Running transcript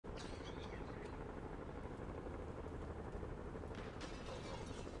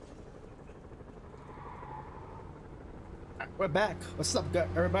We're back. What's up,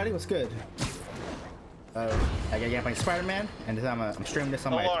 everybody? What's good? I got my Spider-Man, and this time I'm streaming this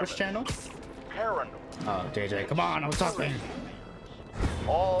on my Twitch channel. Paranoid. Oh, JJ, come on, I'm talking.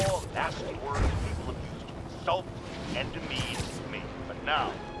 All nasty words people have used to insult and demean me. But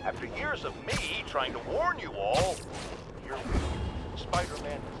now, after years of me trying to warn you all, here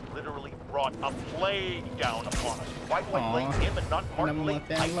Spider-Man has literally brought a plague down upon us. Why do I blame him and not Martin Lee?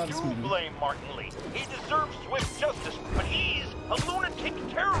 I do blame Martin Lee. He deserves swift justice, but he's a lunatic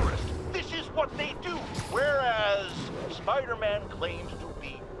terrorist. This is what they do. Whereas Spider-Man claims to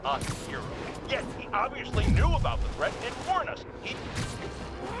be a hero. Yet he obviously knew about the threat and didn't warn us. He...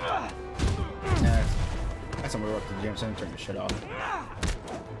 That's when we were up to the gym center, turn the shit off.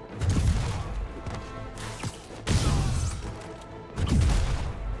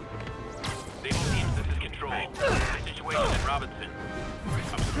 Robinson.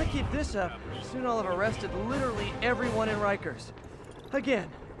 If I keep this up, soon I'll have arrested literally everyone in Rikers. Again.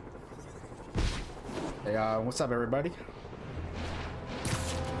 Hey, what's up, everybody?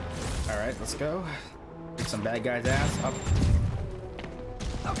 Alright, let's go. Kick some bad guys' ass up.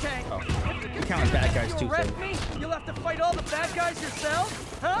 Okay. Oh. We count as bad guys too, so. Me? You'll have to fight all the bad guys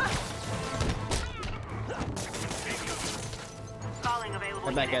yourself? Huh? Calling available.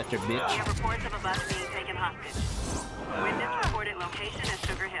 I'm back at your bitch. We have reports of a bus being taken hostage. Witness reported location is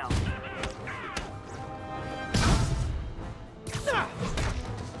Sugar Hill.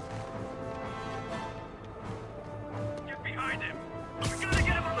 Get behind him. We gotta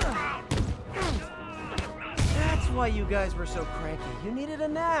get him on the ground. That's why you guys were so cranky. You needed a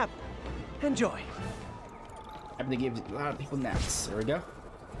nap. Enjoy. I'm gonna give a lot of people naps. There we go.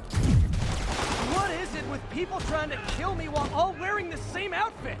 What is it with people trying to kill me while all wearing the same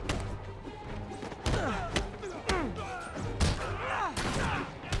outfit?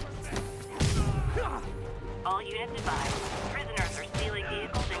 All units advised. Prisoners are stealing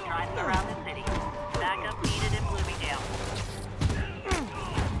vehicles and driving around the city. Backup needed in Bloomingdale.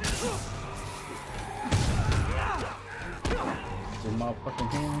 Your motherfucking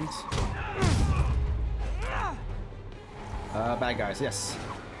hands. Bad guys, yes.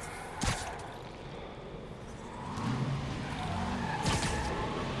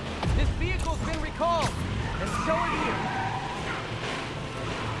 This vehicle's been recalled, and so are you.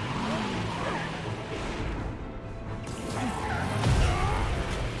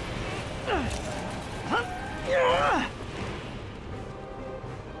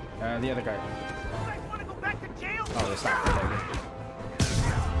 The other guy. You guys want to go back to jail? Oh, it's not.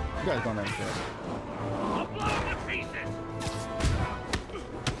 You guys going there first. I'll blow him to pieces.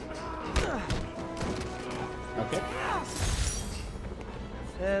 Okay.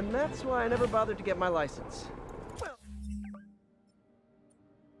 And that's why I never bothered to get my license.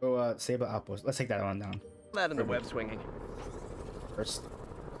 Go, Sable Outpost. Let's take that one down. That in the web swinging. First.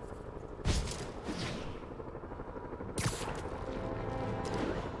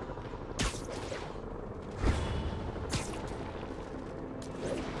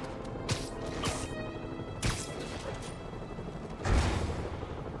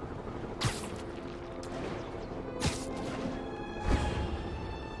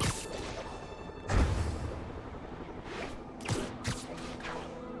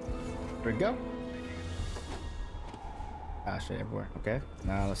 There we go. Ah, shit everywhere. Okay,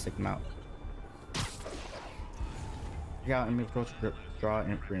 now let's take them out. Yeah, enemy approach, draw,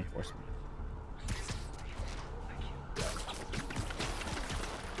 and reinforcement.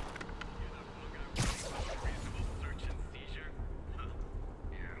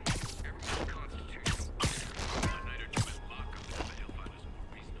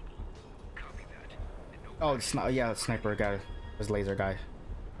 Oh, it's not. Yeah, the sniper guy, this laser guy.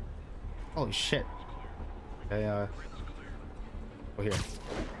 Holy shit. Okay, oh, here.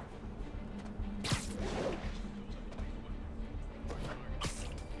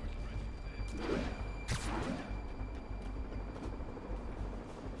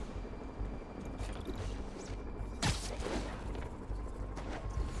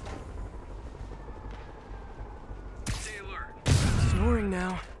 Snoring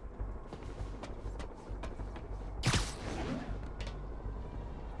now.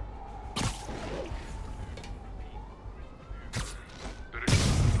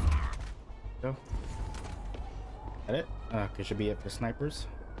 Go. That it? Okay, should be it for snipers.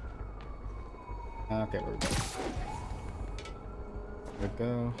 Okay, where we go? There we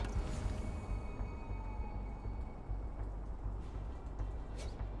go.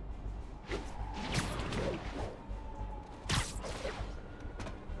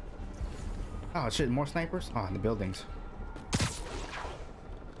 Oh shit, more snipers? Oh, in the buildings.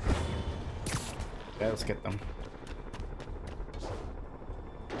 Okay, let's get them.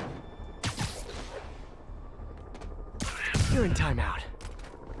 You're in timeout.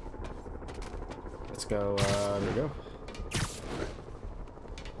 Let's go. There we go.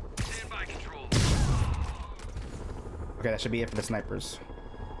 Standby control. Okay, that should be it for the snipers.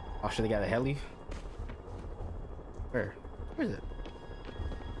 Oh, should they got a heli? Where? Where is it?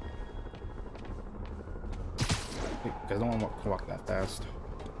 Because no one can walk that fast.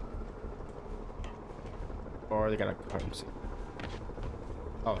 Or they gotta cut them.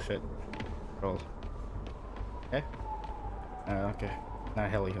 Oh shit. Roll. Okay. Okay. Not a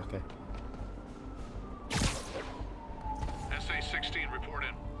heli, okay. SA-16, report in.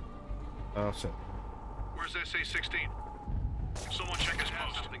 Oh shit. Where's SA-16? Someone check his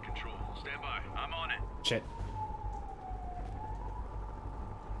post. Something control. Stand by. I'm on it. Shit.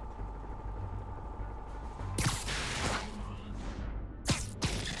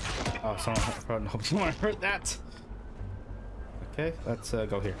 Oh, someone heard that. Okay, let's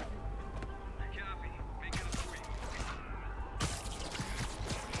go here. Copy. Making a sweep.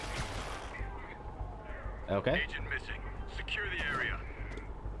 Okay. Agent missing. Secure the area.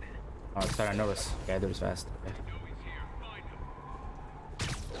 Oh, it's starting to notice. Okay, do this fast. Okay. Know he's here. Find him.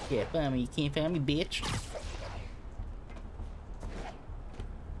 Yeah, find me. You can't find me, bitch.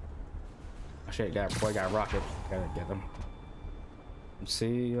 Oh shit, boy got a rocket. Gotta get him. Let's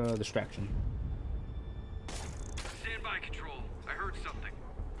see, distraction. Stand by control. I heard something.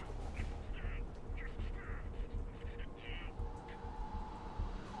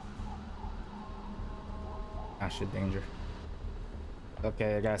 Ah shit, danger.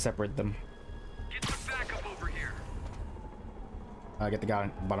 Okay, I gotta separate them. Get some backup over here. Get the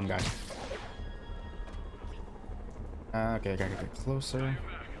guy, bottom guy. Okay, I gotta get closer. Back.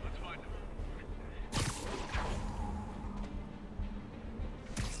 Let's find him.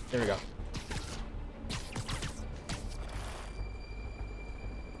 There we go.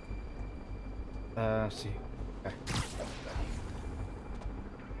 Let's see. Okay.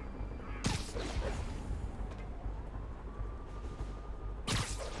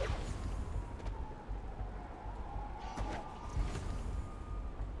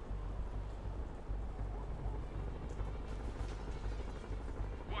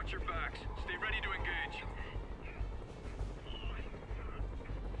 Watch your backs. Stay ready to engage.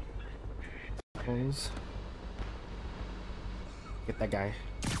 Close. Get that guy.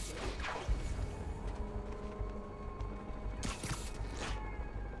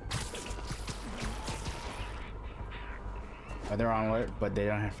 They're on alert, but they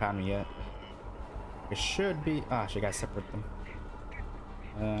don't have found me yet. It should be. Ah, she got separate them.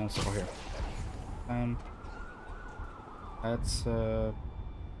 So over here. That's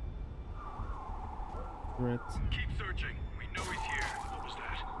right. Keep searching. We know he's here. What was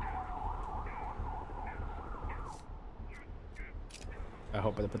that? I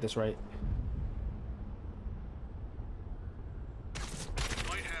hope I put this right.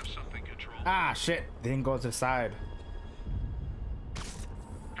 Might have something control. Ah, shit! Didn't go to the side.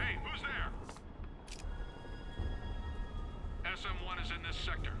 Hey, who's there? SM-1 is in this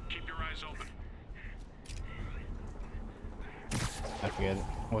sector. Keep your eyes open. I forget it.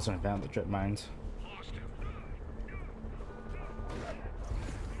 I wasn't found the trip mines. Lost him.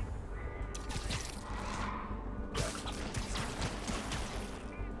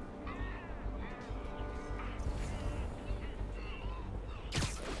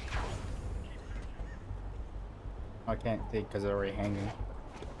 I can't take because they're already hanging.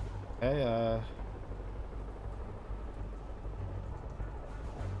 Okay,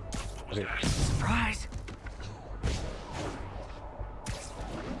 okay. Surprise!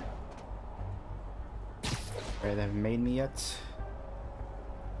 Alright, they haven't made me yet.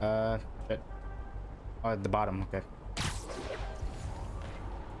 Shit. Oh, at the bottom, okay.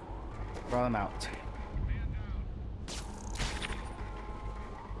 Draw them out.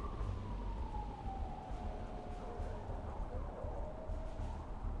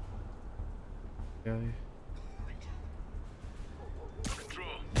 Okay.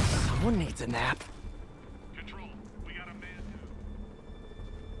 Control. Someone needs a nap. Control. We got a man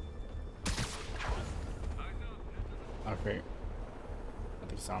too. Okay. I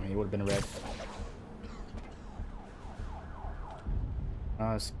think he saw me. He would have been red.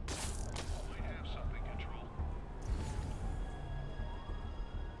 Might have something control.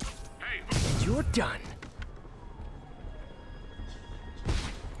 Hey, You're done.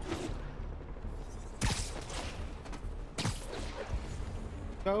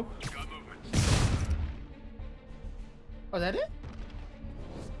 Go. got movement. Oh, is that it?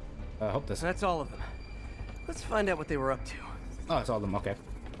 I hope this. That's all of them. Let's find out what they were up to. Oh, it's all of them. Okay.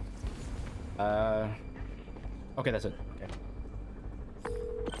 Okay, that's it. Okay.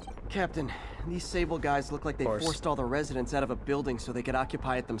 Captain, these Sable guys look like they forced all the residents out of a building so they could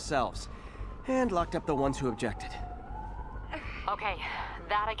occupy it themselves. And locked up the ones who objected. Okay,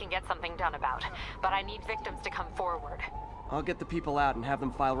 that I can get something done about. But I need victims to come forward. I'll get the people out and have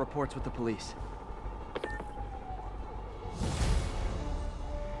them file reports with the police.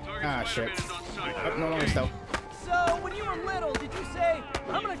 Ah, shit. Oh, no longer stealth. So, when you were little, did you say,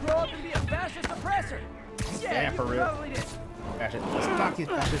 I'm gonna grow up and be a fascist oppressor? Yeah, for real. Probably did. Fascist. Let's knock these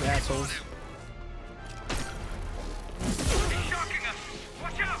fascist assholes. He's shocking us!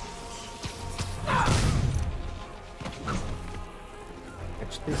 Watch out!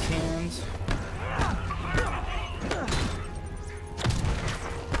 Catch these hands.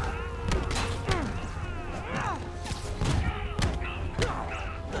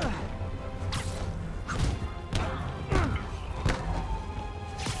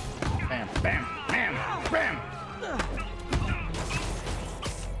 Bam, bam, bam, bam!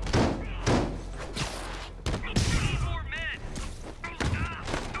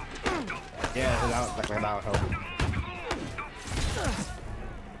 Yeah, that'll help.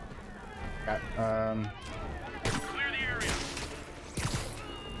 Got, Clear the area.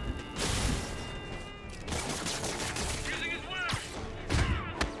 Using his web.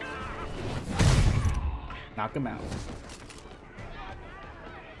 knock him out.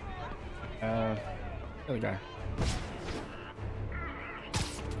 Other guy.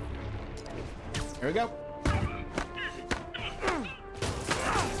 Here we go.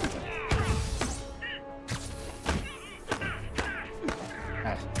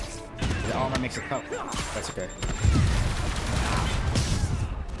 The armor makes it help. That's okay.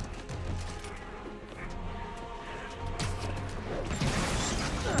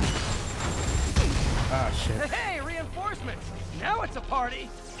 Ah, shit. Hey, reinforcements! Now it's a party!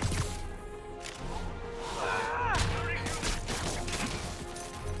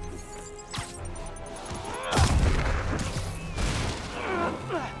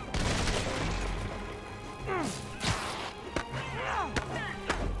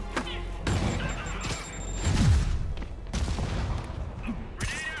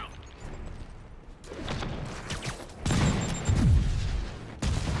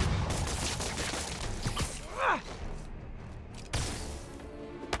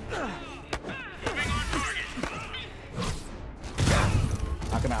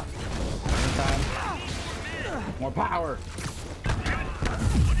 Knock him out. One time. More power.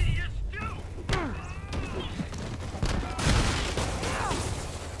 What did he just do?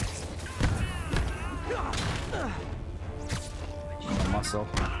 Muscle.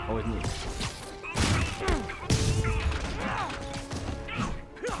 Always need.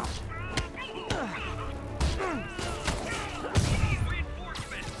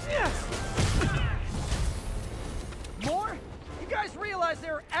 More? You guys realize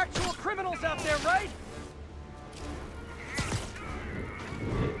there are actual criminals out there, right?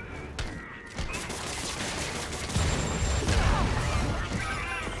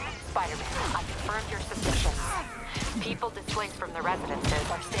 Spider-Man, I confirmed your suspicions. People displaced from the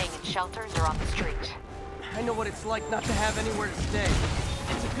residences are staying in shelters or on the street. I know what it's like not to have anywhere to stay.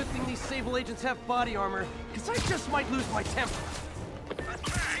 It's a good thing these Sable agents have body armor, because I just might lose my temper. Keep him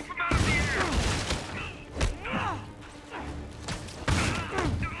out of the air!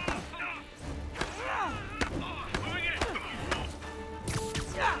 Moving in!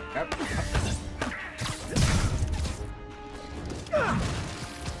 Yep.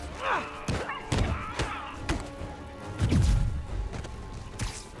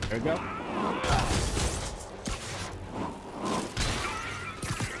 There we go.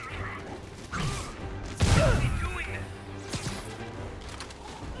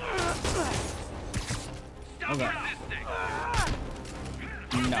 Okay.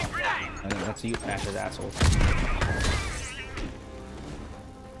 No. I think that's you, Ash's asshole.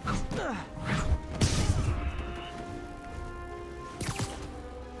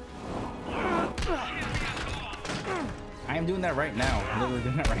 I am doing that right now. I'm literally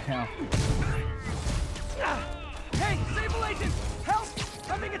doing that right now. Hey, Sable agent! Help!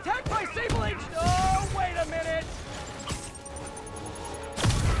 I'm being attacked by Sable agent! Oh, wait a minute!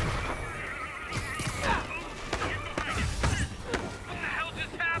 What the hell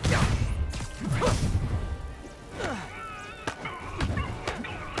just happened?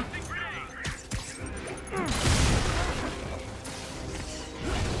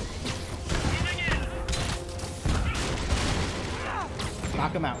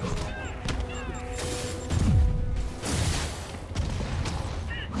 Knock him out.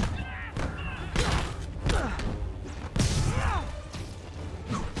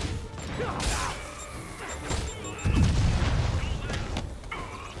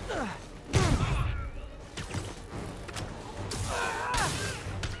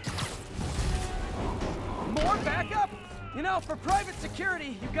 know, for private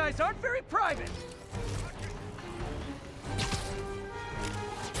security, you guys aren't very private.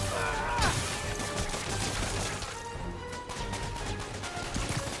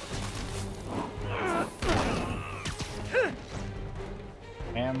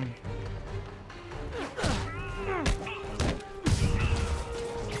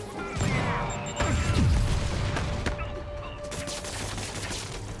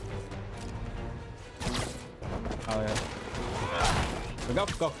 Oh yeah. Go,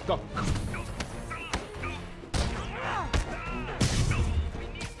 go, go.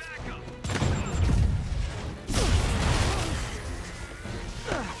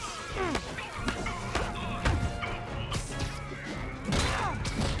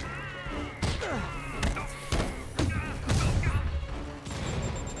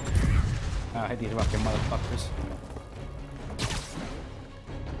 I hate these fucking motherfuckers.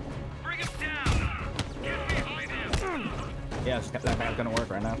 Bring him down! Get behind him! Yeah, that man's gonna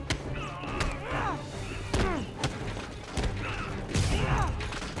work right now.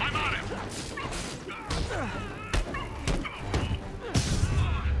 I'm on him!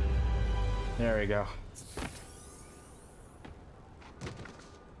 There we go.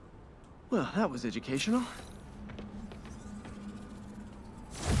 Well, that was educational.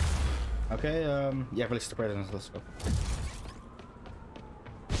 Okay, yeah, release the prisoners. Let's go.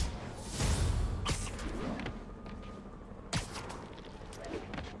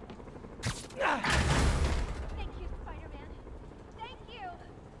 Thank you, Spider-Man. Thank you.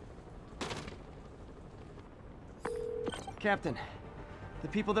 Captain, the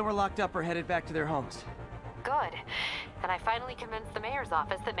people that were locked up are headed back to their homes. Good. And I finally convinced the mayor's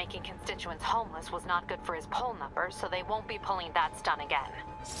office that making constituents homeless was not good for his poll numbers, so they won't be pulling that stunt again.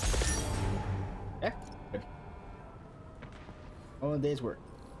 Yeah, good. All a day's work.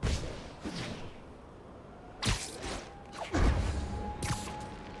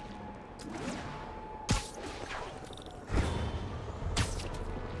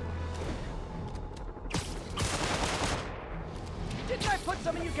 Didn't I put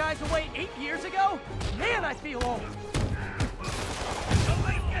some of you guys away 8 years ago? Man, I feel old.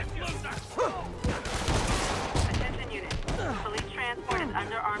 Attention unit. Police transport is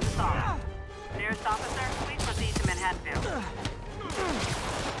under armed assault. Nearest officer, please proceed to Manhattanville.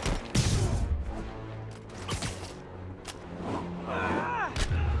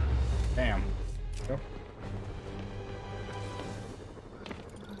 Damn. Go.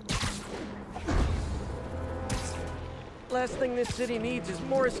 Last thing this city needs is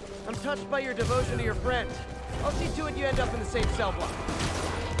more. I'm touched by your devotion to your friend. I'll see to it you end up in the same cell block.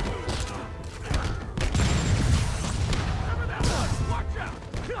 Watch out!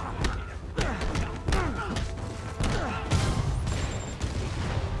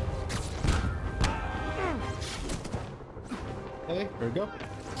 Okay, here we go.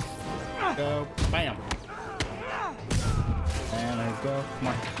 Go. Bam. And there we go. Come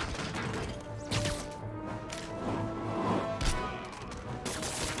on.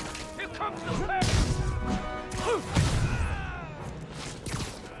 Here comes the pack!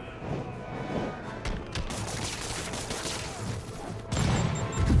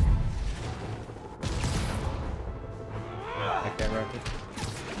 Like that rocket.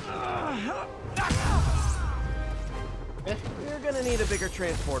 You're gonna need a bigger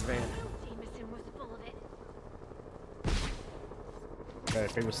transport van. Jameson was full of it. Okay,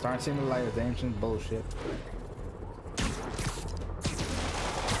 people start seeing the light of the ancient bullshit.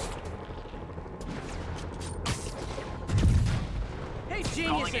 Hey,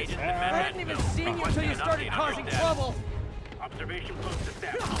 geniuses! I hadn't even seen you until you started causing trouble. Observation post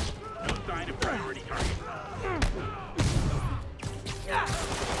established. No sign of priority target.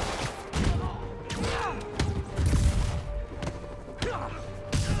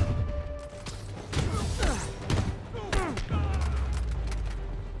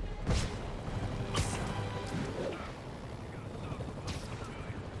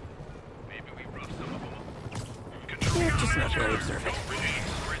 You're just not very observant.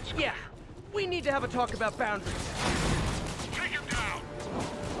 Yeah, we need to have a talk about boundaries. Take him down!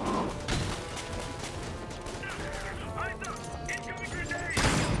 Incoming grenade!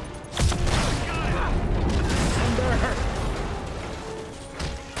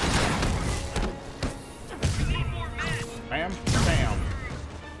 Bam. Bam.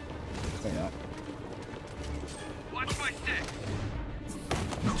 Yeah. Watch my stick!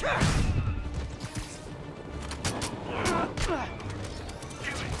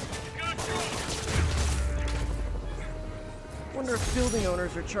 Wonder if building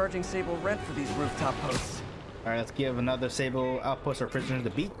owners are charging Sable rent for these rooftop posts. Alright, let's give another Sable outpost or prisoner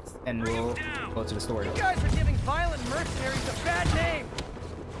the beat, and we'll go to the story. You guys are giving violent mercenary's a bad name!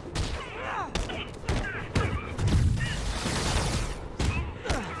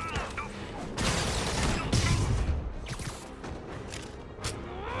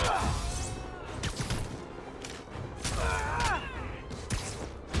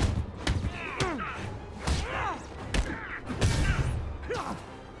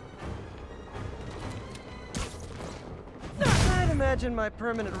 I'd imagine my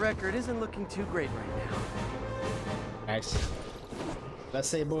permanent record isn't looking too great right now. Nice. Let's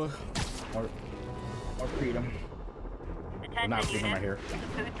say, boy, or freedom. Attention Not freedom unit. right here.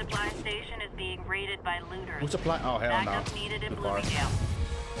 The food supply station is being raided by looters. Food supply? Oh, hell no. Backup needed in Too far. Bloomingdale.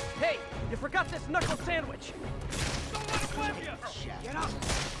 Hey, you forgot this knuckle sandwich! Get up!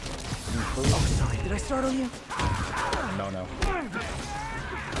 Oh, sorry, did I startle you? No, no.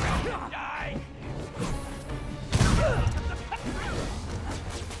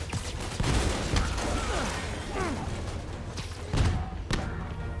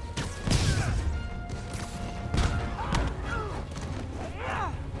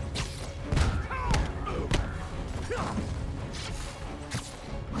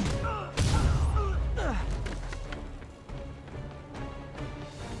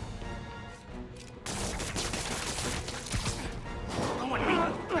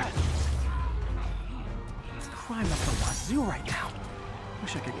 Crime up the wazoo right now.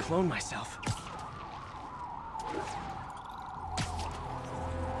 Wish I could clone myself.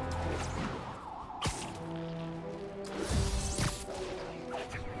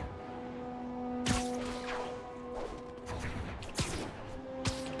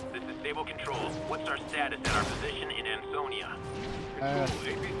 This is Stable Control. What's our status at our position in Ansonia? I'll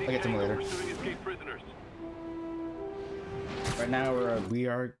get to them later. Pursuing escaped prisoners. Right now, we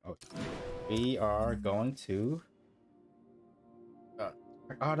are going to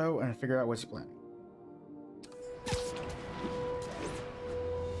Otto and figure out what's planning.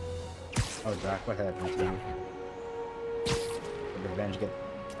 Oh, Jack, what happened to you? Did revenge get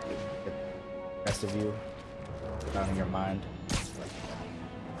the best of you? Down in your mind.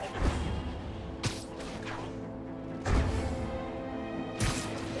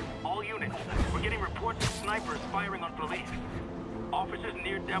 All units, we're getting reports of snipers firing on police. Officers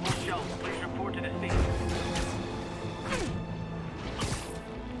near Devil's Shelf, please report to the scene.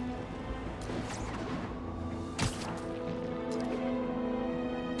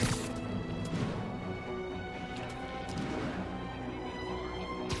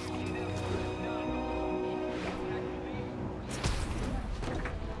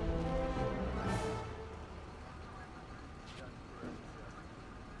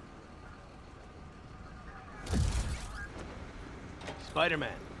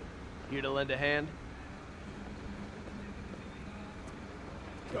 Spider-Man, here to lend a hand?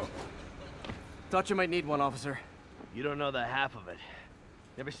 Go. Thought you might need one, officer. You don't know the half of it.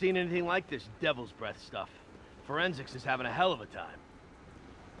 Never seen anything like this devil's breath stuff. Forensics is having a hell of a time.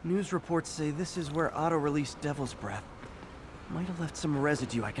 News reports say this is where Otto released Devil's Breath. Might have left some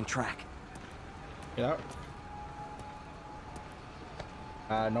residue I can track. Yeah.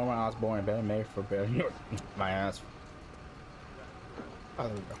 Norman Osborn, better made for better. My ass. Oh,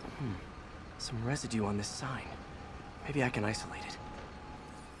 there we go. Some residue on this sign. Maybe I can isolate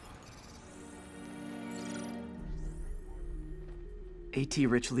it.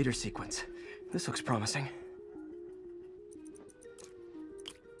 AT-rich leader sequence. This looks promising.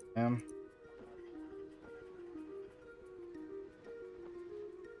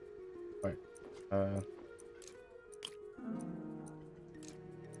 Wait. Oh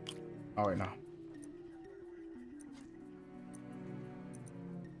wait, no.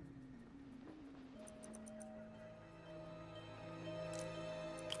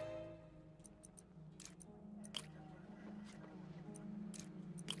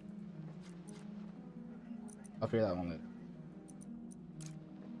 I'll figure that one later.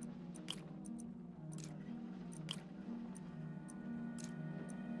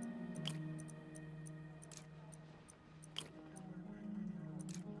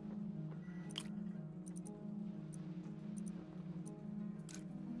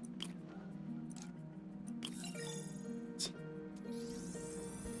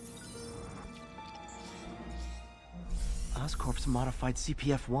 Oscorp's modified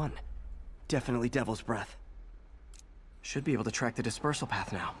CPF-1. Definitely Devil's Breath. Should be able to track the dispersal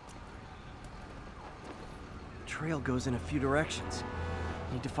path now. Trail goes in a few directions.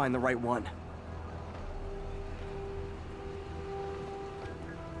 Need to find the right one.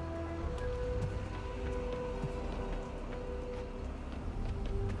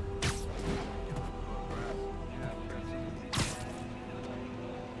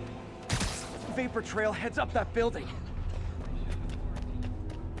 vapor trail heads up that building.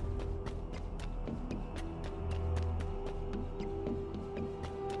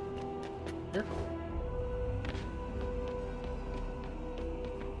 Here.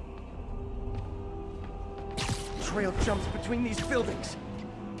 Trail jumps between these buildings.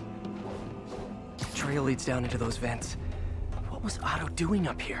 Trail leads down into those vents. What was Otto doing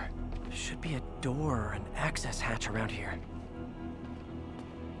up here? Should be a door or an access hatch around here.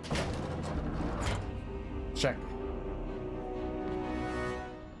 Check.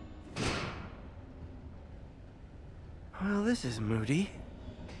 Well, this is moody.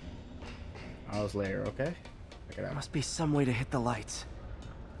 Otto's lair, okay? Check it out. Must be some way to hit the lights.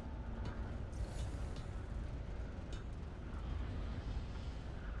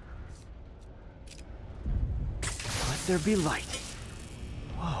 Let there be light.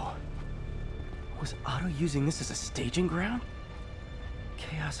 Whoa. Was Otto using this as a staging ground?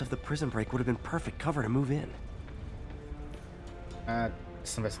 Chaos of the prison break would have been perfect cover to move in.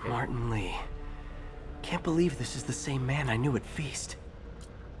 Let's investigate. Martin Lee. Can't believe this is the same man I knew at Feast.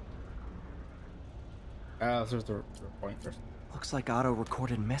 Let's the point first. Looks like Otto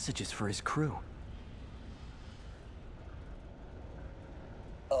recorded messages for his crew.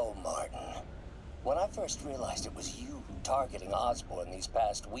 Oh, Martin. When I first realized it was you targeting Osborn these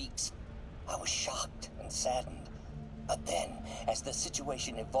past weeks, I was shocked and saddened. But then, as the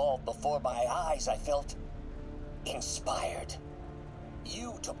situation evolved before my eyes, I felt inspired.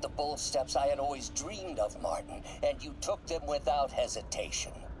 You took the bold steps I had always dreamed of, Martin, and you took them without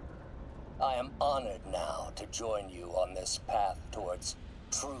hesitation. I am honored now to join you on this path towards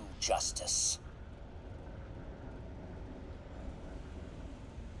true justice.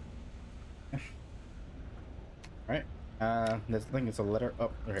 Alright. This thing is a letter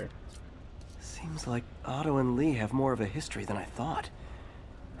up here. Seems like Otto and Lee have more of a history than I thought.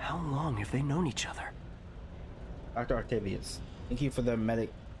 How long have they known each other? Dr. Octavius, thank you for the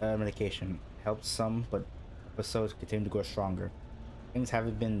medication. Helped some, but episodes continue to grow stronger. Things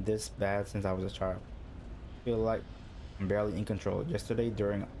haven't been this bad since I was a child. I feel like I'm barely in control. Yesterday,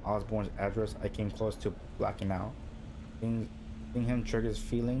 during Osborn's address, I came close to blacking out. Seeing him triggers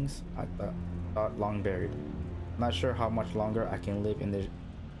feelings I thought long buried. I'm not sure how much longer I can live in the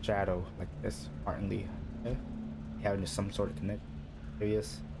shadow like this. Martin Lee. Okay? Having some sort of connection.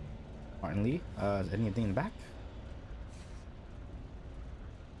 Octavius. Martin Lee. Is anything in the back?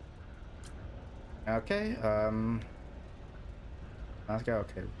 Okay, let's go.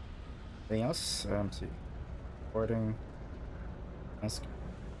 Okay, anything else? Let's see. Recording. Let's go.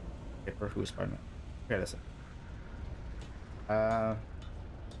 Paper. Who's Spiderman? Okay, that's it.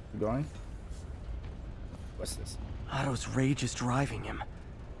 Keep going. What's this? Otto's rage is driving him.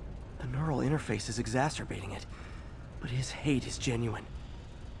 The neural interface is exacerbating it, but his hate is genuine.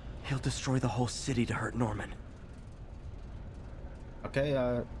 He'll destroy the whole city to hurt Norman. Okay,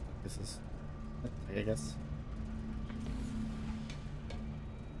 this is, I guess.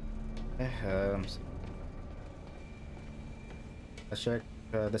 Okay, let's see. Let's check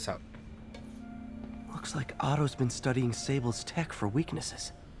this out. Looks like Otto's been studying Sable's tech for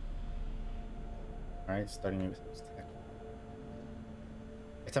weaknesses. Alright, studying with his tech.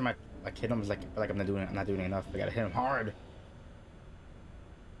 Every time I hit him, it's like I feel like I'm not doing enough. I gotta hit him hard.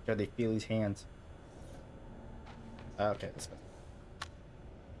 Sure they feel his hands. Okay, let's go.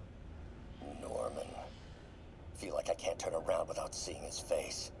 Norman. Feel like I can't turn around without seeing his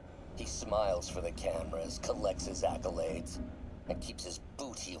face. He smiles for the cameras, collects his accolades, and keeps his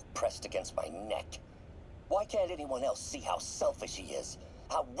boot heel pressed against my neck. Why can't anyone else see how selfish he is?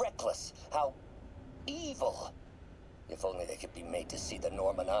 How reckless? How evil? If only they could be made to see the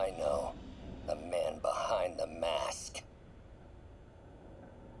Norman I know. The man behind the mask.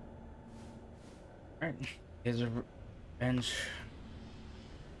 Alright, his revenge.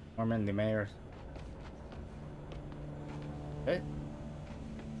 Norman, the mayor. Okay.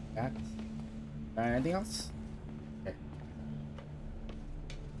 That. Anything else? Okay.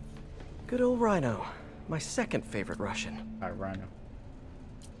 Good old Rhino. My second favorite Russian. Rhino.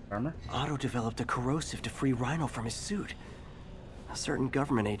 Armor? Otto developed a corrosive to free Rhino from his suit. A certain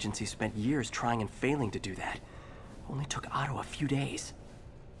government agency spent years trying and failing to do that. Only took Otto a few days.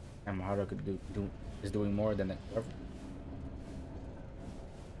 And Otto could is doing more than ever.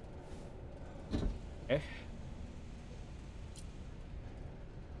 Okay.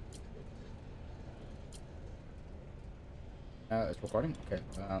 It's recording? Okay.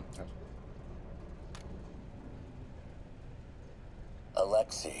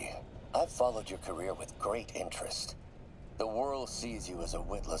 Alexei, I've followed your career with great interest. The world sees you as a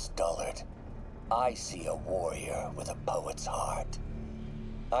witless dullard. I see a warrior with a poet's heart.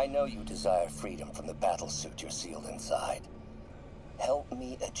 I know you desire freedom from the battlesuit you're sealed inside. Help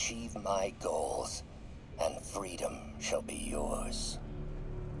me achieve my goals, and freedom shall be yours.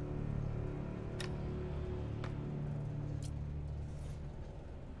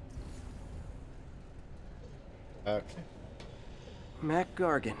 Okay. Mac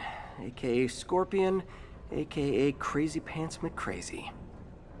Gargan, aka Scorpion, aka Crazy Pants McCrazy.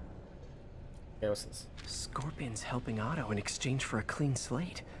 Okay, what's this? Scorpion's helping Otto in exchange for a clean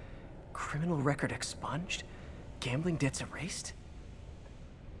slate. Criminal record expunged? Gambling debts erased?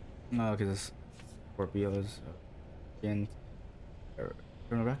 No, because it's Scorpio's in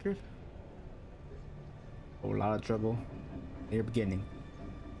criminal record. A lot of trouble near beginning,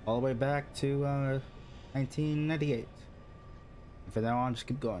 all the way back to 1998. And from now on, just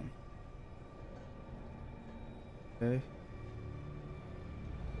keep going. Okay.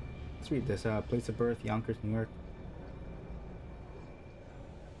 Let's read this. Place of birth: Yonkers, New York.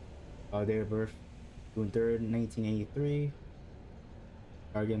 Date of birth: June 3rd, 1983.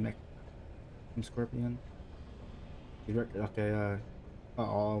 Target Scorpion. Okay,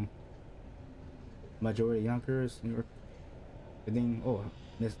 all majority Yonkers, New York. I think, oh,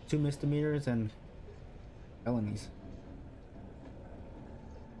 there's 2 misdemeanors and felonies.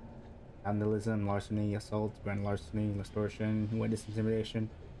 Vandalism, larceny, assault, grand larceny, extortion, witness intimidation,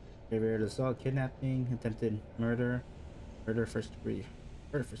 aggravated assault, kidnapping, attempted murder, murder first degree.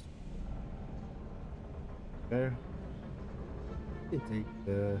 Murder first degree. Okay. I think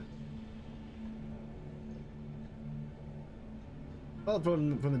well,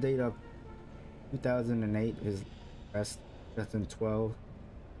 from the date of 2008, his arrest, 2012,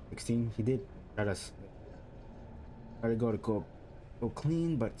 16, he did try to go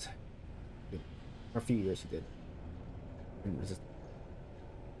clean, but for a few years he did. Didn't resist.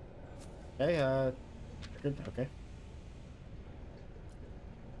 Okay, good, okay.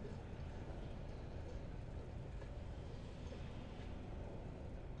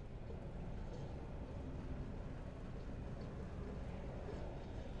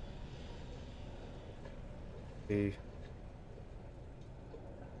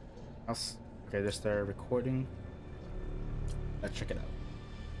 Okay, just start recording. Let's check it out.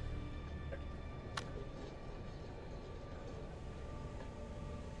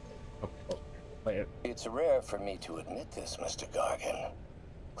 Wait. It's rare for me to admit this, Mr. Gargan.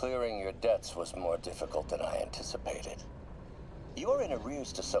 Clearing your debts was more difficult than I anticipated. You're in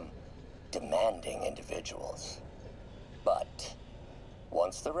arrears to some demanding individuals. But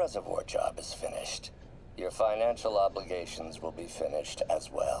once the reservoir job is finished, your financial obligations will be finished as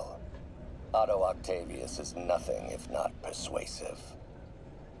well. Otto Octavius is nothing if not persuasive.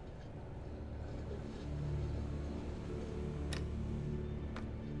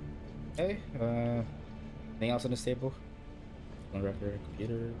 Okay, anything else on this table? On record,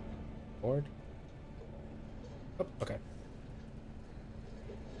 computer, board? Oh, okay.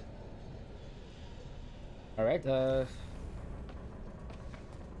 Alright, yeah.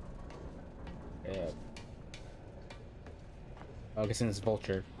 I guess it's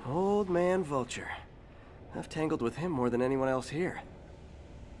Vulture. Old man Vulture. I've tangled with him more than anyone else here.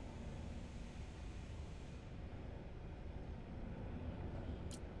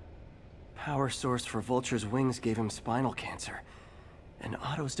 Power source for Vulture's wings gave him spinal cancer. And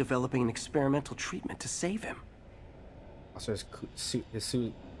Otto's developing an experimental treatment to save him. Also, his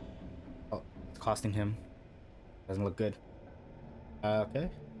suit, oh, it's costing him. Doesn't look good. Okay.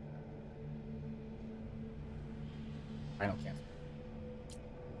 Spinal cancer.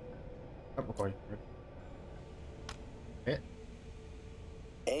 Oh, recording. Hit.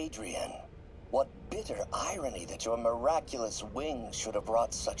 Adrian, what bitter irony that your miraculous wings should have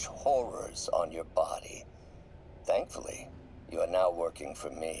wrought such horrors on your body. Thankfully, you are now working for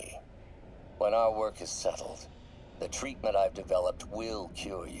me. When our work is settled, the treatment I've developed will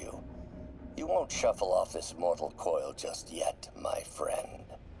cure you. You won't shuffle off this mortal coil just yet, my friend.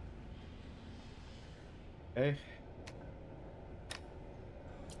 Okay.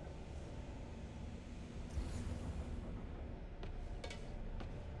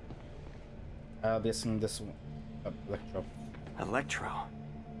 Guessing this one. Electro. Electro.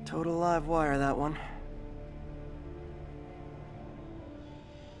 Total live wire, that one.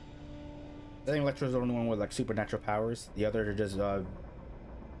 I think Electro's the only one with like supernatural powers. The other are just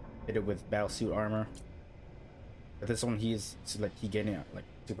fitted with battlesuit armor. But this one, he's like getting like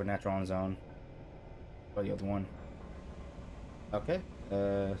supernatural on his own. But the other one. Okay.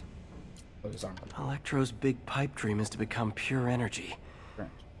 Focus on. Electro's big pipe dream is to become pure energy. Right.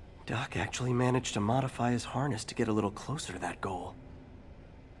 Doc actually managed to modify his harness to get a little closer to that goal.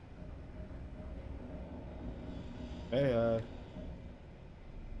 Okay,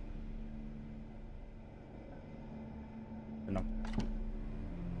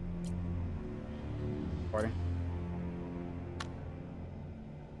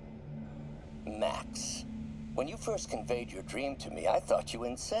 first conveyed your dream to me, I thought you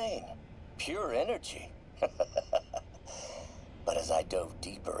insane. Pure energy. But as I dove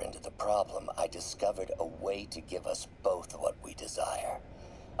deeper into the problem, I discovered a way to give us both what we desire.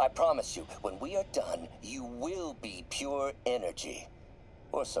 I promise you, when we are done, you will be pure energy.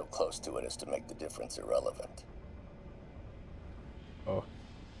 Or so close to it as to make the difference irrelevant. Oh.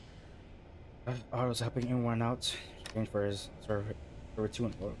 I was helping everyone out, waiting for his server 2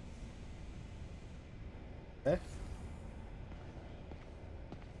 and 4. Okay.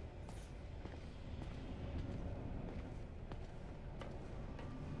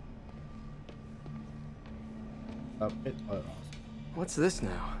 What's this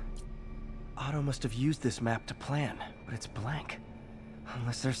now? Otto must have used this map to plan, but it's blank.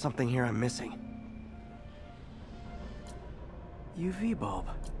 Unless there's something here I'm missing. UV bulb.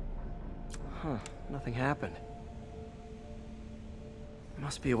 Huh, nothing happened.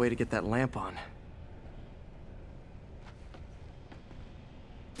 Must be a way to get that lamp on.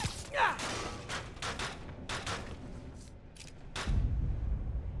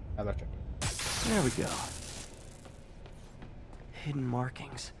 Electric. There we go. Hidden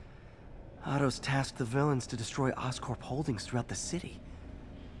markings. Otto's tasked the villains to destroy Oscorp holdings throughout the city.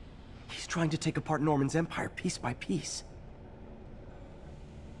 He's trying to take apart Norman's empire piece by piece.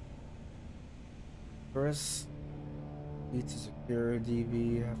 First, need to secure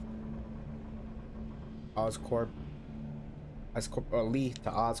DV. Oscorp. Lead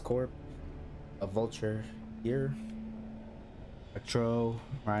to Oscorp. A vulture here. Electro,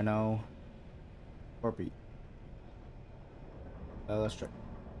 Rhino, Corby. Let's try.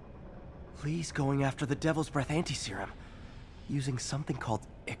 Lee's going after the Devil's Breath anti-serum, using something called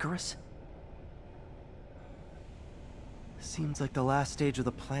Icarus? Seems like the last stage of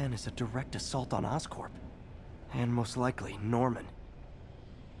the plan is a direct assault on Oscorp. And most likely, Norman.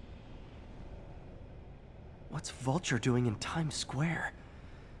 What's Vulture doing in Times Square?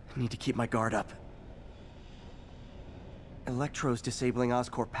 I need to keep my guard up. Electro's disabling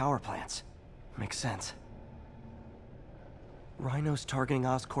Oscorp power plants. Makes sense. Rhino's targeting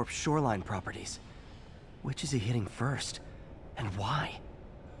Oscorp's shoreline properties. Which is he hitting first? And why?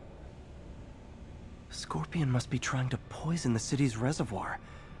 Scorpion must be trying to poison the city's reservoir.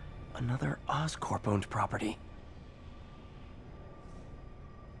 Another Oscorp-owned property.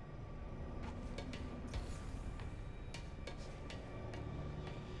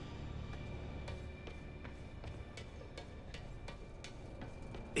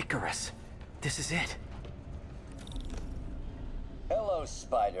 Icarus. This is it. Hello,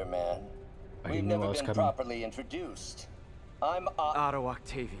 Spider-Man. We've never been properly introduced. I'm Otto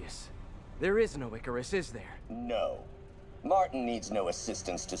Octavius. There is no Icarus, is there? No. Martin needs no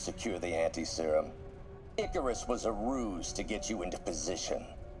assistance to secure the anti-serum. Icarus was a ruse to get you into position.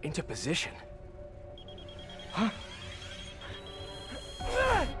 Into position? Huh?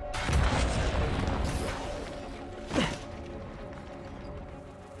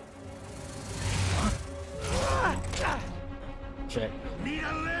 Check. Need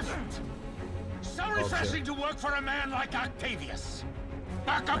a lift? So refreshing to work for a man like Octavius.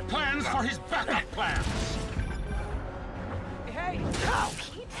 Backup plans for his backup plans. Hey!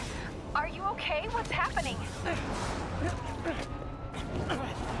 Pete? Are you okay? What's happening?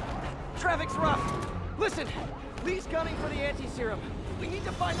 Traffic's rough. Listen, Lee's gunning for the anti-serum. We need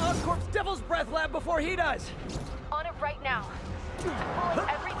to find Oscorp's Devil's Breath lab before he does. On it right now. I'm pulling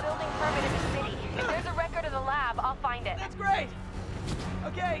every building permit in the city. If there's a record of the lab, I'll find it. That's great!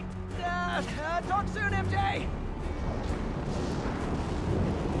 Okay, talk soon, MJ!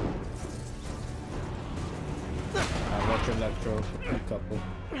 Watch Electro, a couple.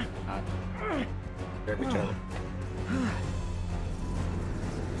 Grab each other.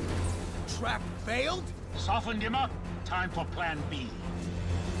 Trap failed? Softened him up. Time for plan B.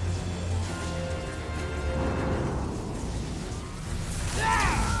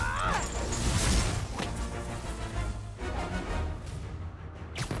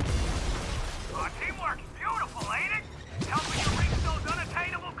 Teamwork's beautiful, ain't it? Helping you reach those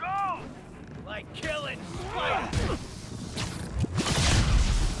unattainable goals! Like killing spiders!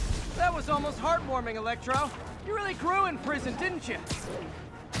 That was almost heartwarming, Electro. You really grew in prison, didn't you?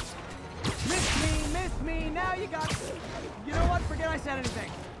 Miss me, now you got... You know what? Forget I said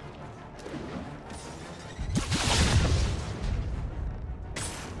anything.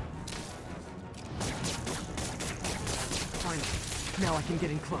 Finally, now I can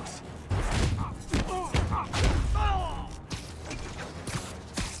get in close.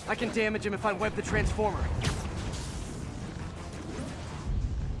 I can damage him if I web the transformer.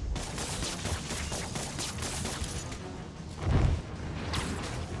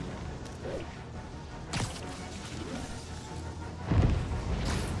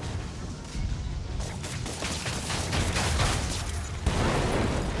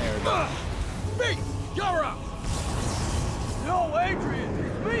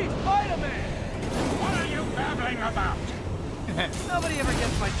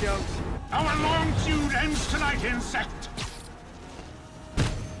 my jokes. Our long feud ends tonight, insect.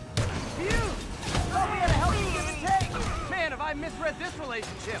 Phew! Thought we had a healthy give and take. Man, have I misread this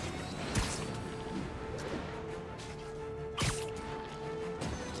relationship.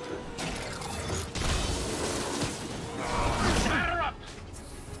 Batter up!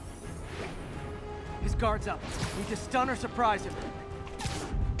 His guard's up. Need to stun or surprise him.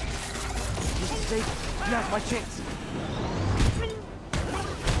 He's safe. Now's my chance.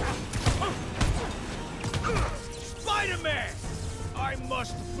 Spider-Man! I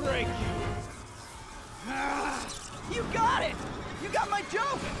must break you. You got it! You got my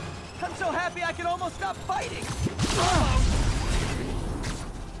joke! I'm so happy I can almost stop fighting!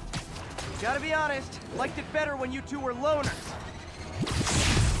 Gotta be honest, liked it better when you two were loners.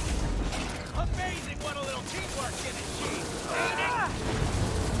 Amazing what a little teamwork can achieve.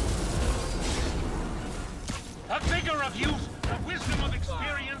 The vigor of youth, the wisdom of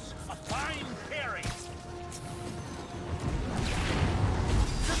experience, a fine pairing.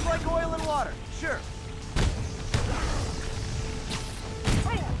 Just like oil and water, sure.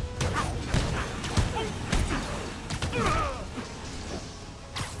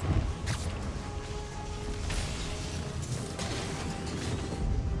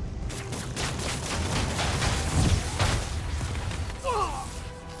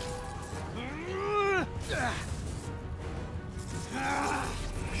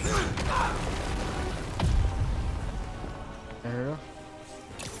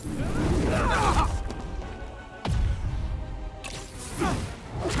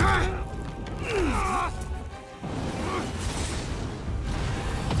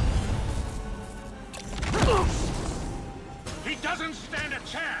 He doesn't stand a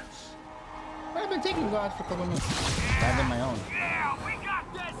chance. I've been taking guards for a couple minutes. I've been my own. Yeah, we got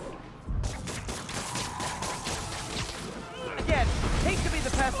this! Again, hate to be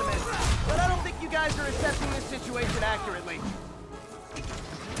the pessimist, but I don't think you guys are assessing this situation accurately.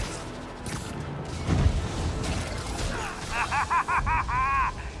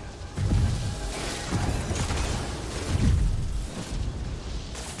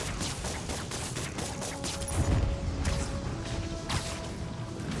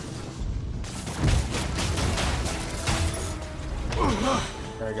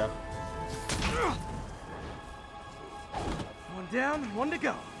 There we go. One down, one to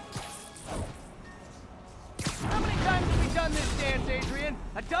go. How many times have we done this dance, Adrian?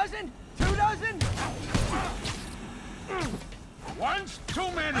 A dozen? 2 dozen? Once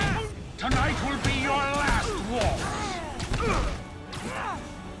too many. Tonight will be your last waltz.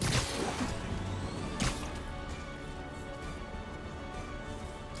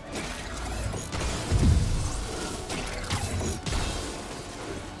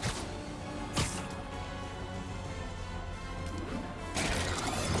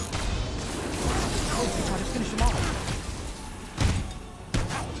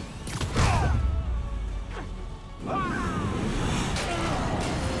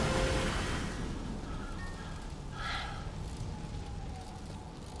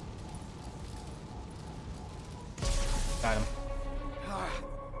 Got him.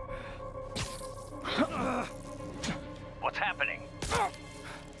 What's happening?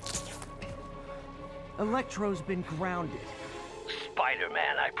 Electro's been grounded.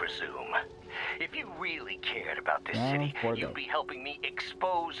 Spider-Man, I presume. If you really cared about this city, you'd be helping me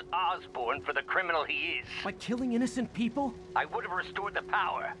expose Osborn for the criminal he is. By killing innocent people? I would have restored the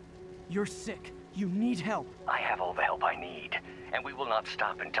power. You're sick. You need help. I have all the help I need, and we will not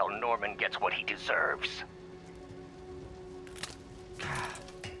stop until Norman gets what he deserves.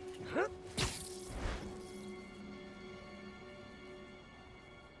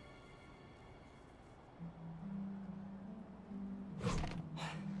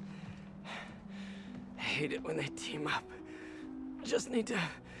 I hate it when they team up. Just need to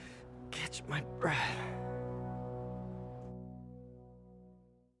catch my breath.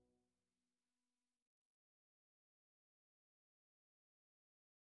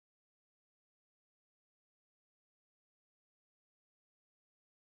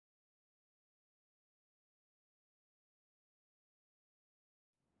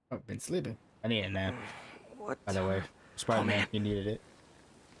 I've been sleeping. I need a nap. What? By the way, Spider-Man, you needed it.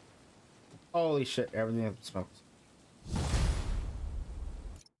 Holy shit, everything smokes.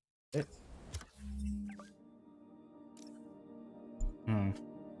 It.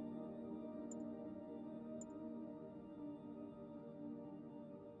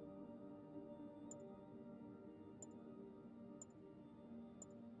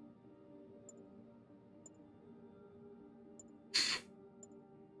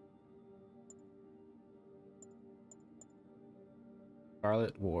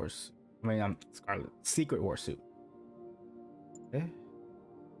 Scarlet Wars. I mean, I'm Scarlet Secret War suit. Okay.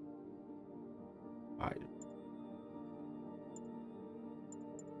 Alright.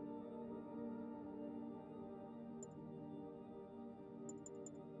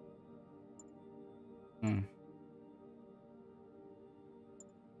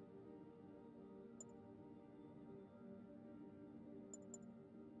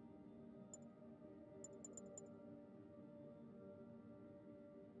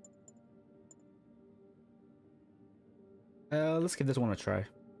 Let's give this one a try.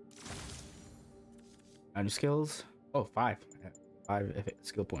 New skills. Oh, 5. 5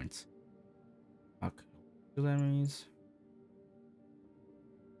 skill points. Okay. 2 enemies.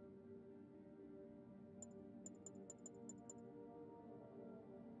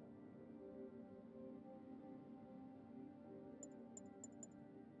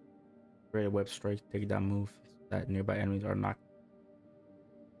 Create a web strike, take down move that nearby enemies are knocked.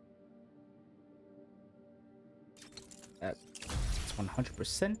 That's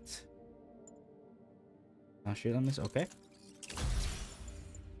 100%. Now shoot on this, okay.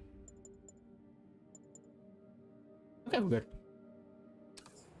 Okay, we're good.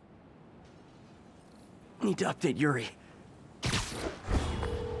 Need to update Yuri.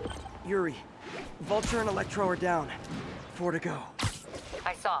 Yuri, Vulture and Electro are down. 4 to go.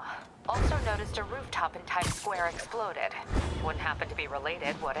 I saw. Also noticed a rooftop in Times Square exploded. Wouldn't happen to be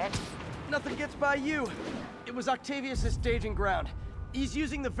related, would it? Nothing gets by you. It was Octavius' staging ground. He's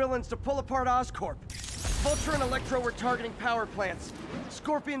using the villains to pull apart Oscorp. Vulture and Electro were targeting power plants.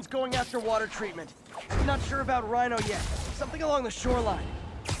 Scorpion's going after water treatment. Not sure about Rhino yet. Something along the shoreline.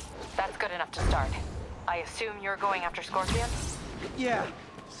 That's good enough to start. I assume you're going after Scorpion? Yeah.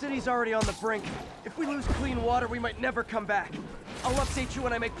 City's already on the brink. If we lose clean water, we might never come back. I'll update you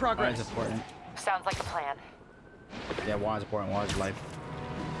when I make progress. Water's important. Sounds like a plan. Yeah, water's important. Water's life.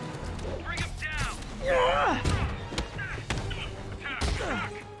 Bring him down! Yeah!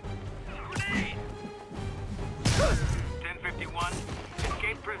 Grenade! 1051.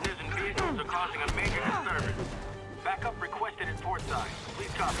 Escaped prisoners and vehicles are causing a major disturbance. Backup requested at Portside.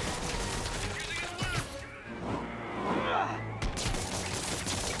 Please copy.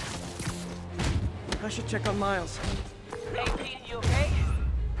 I should check on Miles. Hey, Pete, you okay?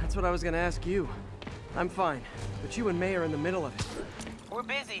 That's what I was gonna ask you. I'm fine, but you and May are in the middle of it. We're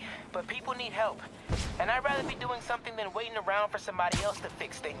busy, but people need help. And I'd rather be doing something than waiting around for somebody else to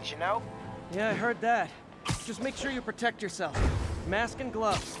fix things, you know? Yeah, I heard that. Just make sure you protect yourself. Mask and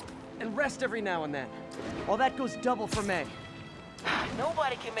gloves. And rest every now and then. All that goes double for May.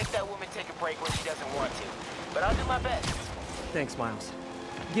 Nobody can make that woman take a break when she doesn't want to. But I'll do my best. Thanks, Miles.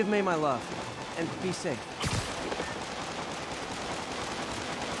 Give May my love. And be safe.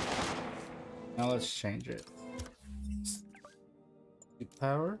 Now let's change it.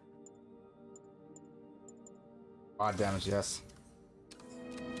 Power. Odd damage, yes.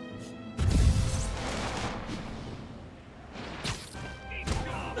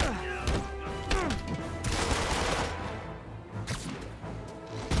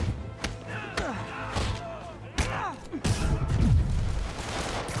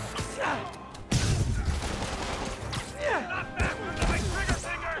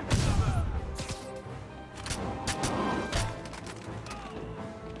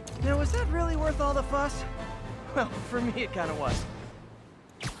 Now, was that really worth all the fuss? Well, for me, it kind of was.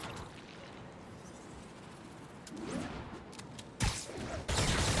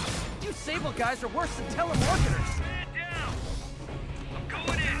 You Sable guys are worse than telemarketers. Man down! I'm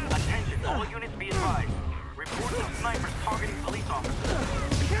going in! Attention, all units be advised. Reports of snipers targeting police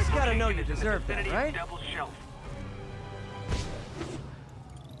officers. You guys gotta know you deserve that, Vicinity right? of Devil's Shelf.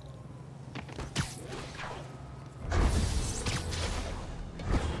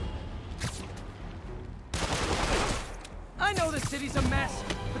 I know the city's a mess,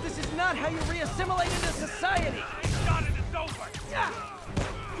 but this is not how you re-assimilate into society! Done and it's over!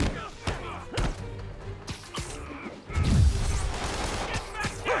 Get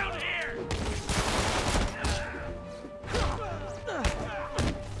back down here!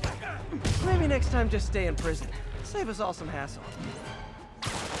 Maybe next time just stay in prison. Save us all some hassle.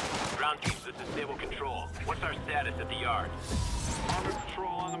 Ground teams, this is Stable Control. What's our status at the yard? Armored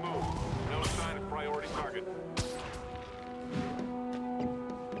patrol on the move. No sign of priority target.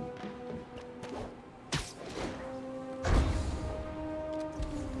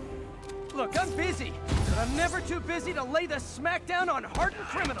 Look, I'm busy, but I'm never too busy to lay the smackdown on hardened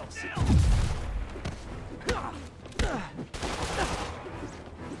criminals.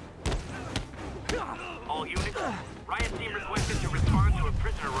 All units, riot team requested to respond to a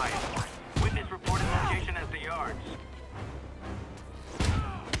prisoner riot. Witness reported location as the yards.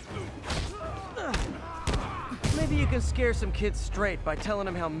 Maybe you can scare some kids straight by telling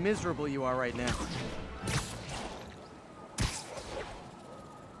them how miserable you are right now.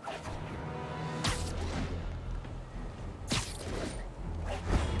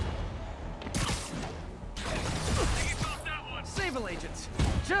 Sable agents.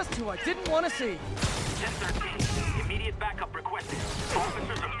 Just who I didn't want to see. 1013. Immediate backup requested.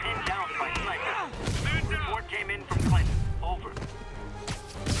 Officers are pinned down by snipers. Report came in from Clinton. Over.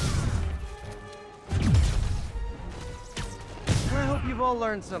 I hope you've all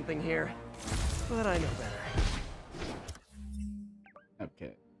learned something here, but I know better.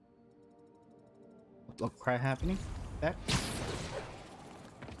 Okay. What cry happening? That?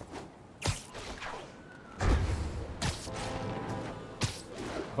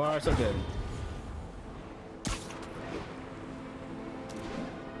 Far so good.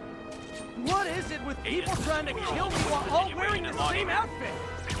 What is it with people trying to kill me while all wearing the same outfit?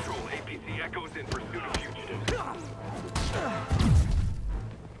 Control APC echoes in pursuit of fugitives.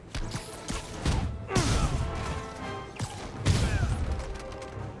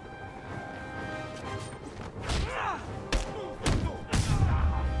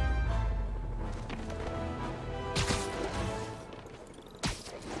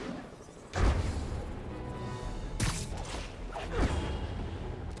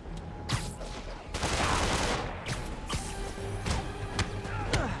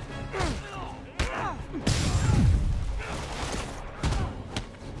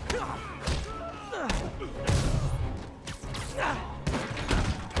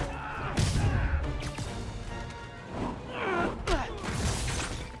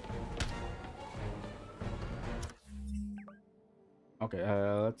 Okay,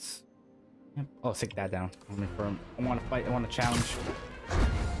 let's... Oh, take that down. I want to fight. I want to challenge. Oh,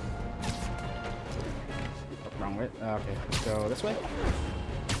 wrong way. Okay, let's go this way.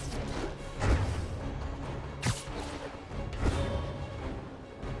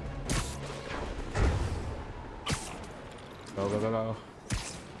 Go, go, go, go.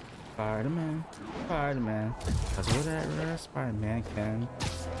 Spider-Man, Spider-Man. That's whatever Spider-Man can.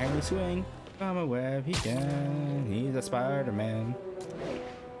 And he swing from a web he can. He's a Spider-Man.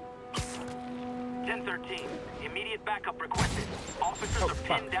 1013. Immediate backup requested. Officers are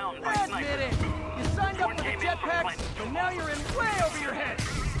pinned down by Admit snipers. it! You signed up for the jetpacks, but now you're in way over your head!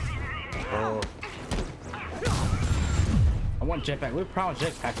 Oh. I want jetpack. We promised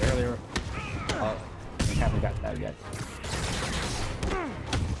jetpack earlier. We haven't got that yet.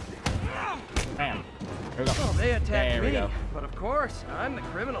 Bam. Here we go. Well, they attacked there we me, go. but of course, I'm the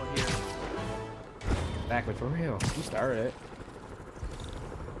criminal here. Exactly, for real. You started it.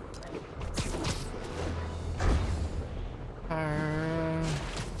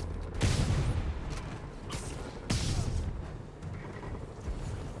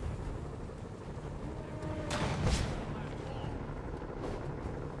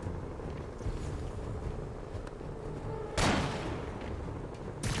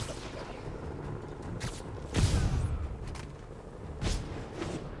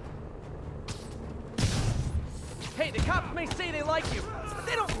 Hey, the cops may say they like you, but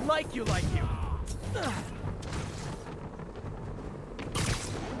they don't like you. Ugh.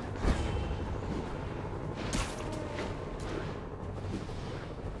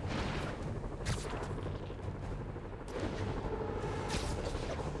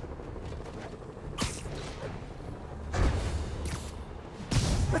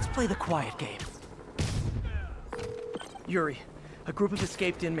 Let's play the quiet game. Yuri, a group of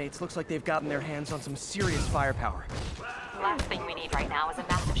escaped inmates looks like they've gotten their hands on some serious firepower. Last thing we need right now is a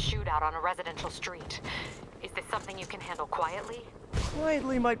massive shootout on a residential street. Is this something you can handle quietly?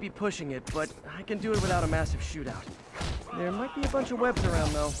 Quietly might be pushing it, but I can do it without a massive shootout. There might be a bunch of webs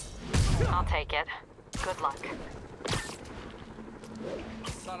around, though. I'll take it. Good luck.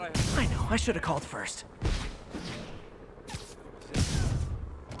 I know, I should have called first.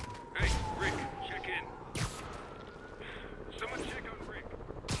 Hey, Rick, check in. Someone check on Rick.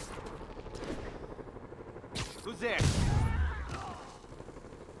 Who's there?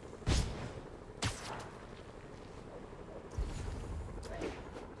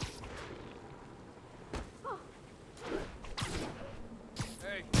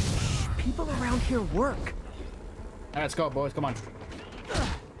 People around here work. All right, let's go, boys. Come on.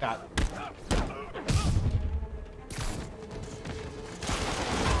 Got it.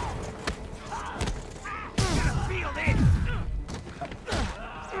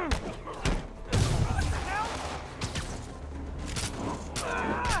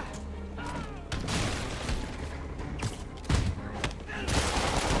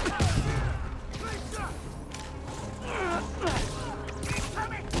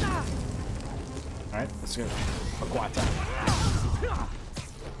 All right, let's go. Aguanta.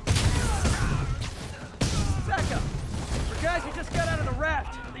 Back up! For guys who just got out of the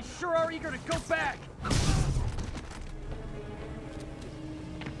raft, they sure are eager to go back!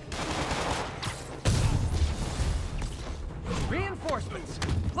 Reinforcements!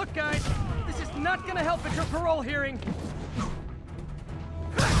 Look guys, this is not gonna help at your parole hearing! Pick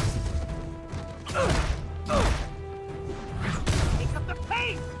up the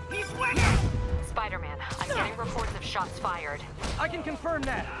pace! He's winning! Spider-Man, I'm getting reports of shots fired. I can confirm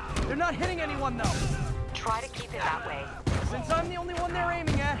that. They're not hitting anyone though. Try to keep it that way. Since I'm the only one they're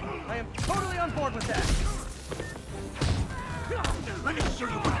aiming at, I am totally on board with that. Let me show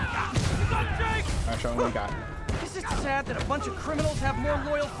you what I got. You got Jake! Alright, show me what we got. Is it sad that a bunch of criminals have more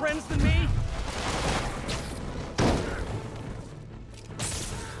loyal friends than me?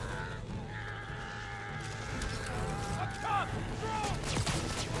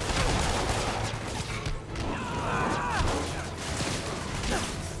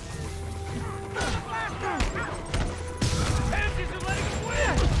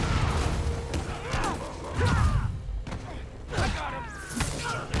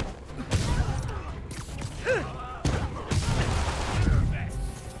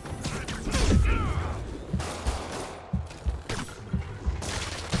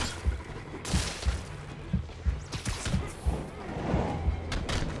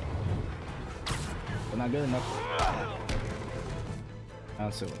 Not good enough. I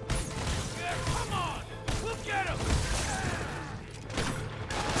don't see what. Come on! We'll get him!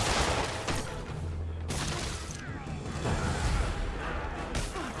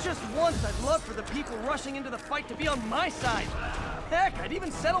 Just once, I'd love for the people rushing into the fight to be on my side. Heck, I'd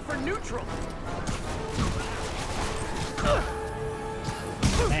even settle for neutral.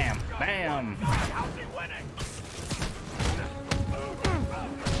 Bam! Bam!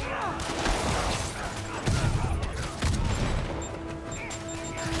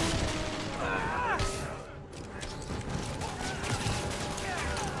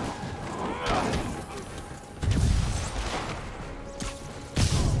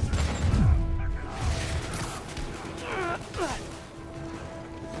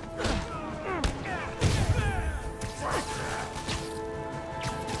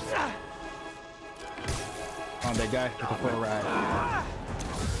 On that guy, looking for a ride.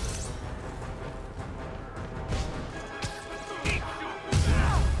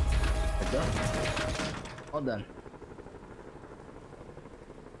 There we go. All done.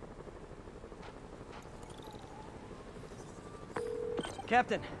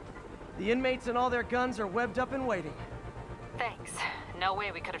 Captain, the inmates and all their guns are webbed up and waiting. Thanks. No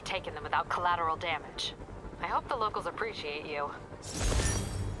way we could have taken them without collateral damage. I hope the locals appreciate you.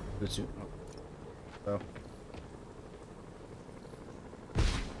 Good suit. Oh.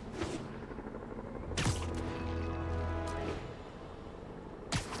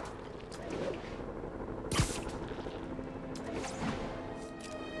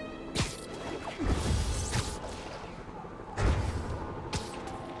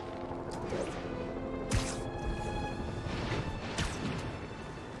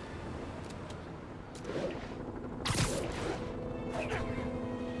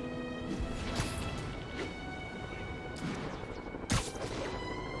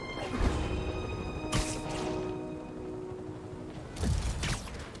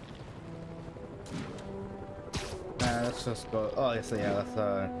 Let's just go. Oh, yes, yeah.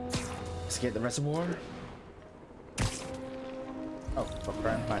 Let's get the reservoir. Oh, fuck,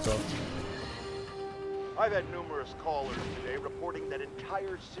 friend, myself. I've had numerous callers today reporting that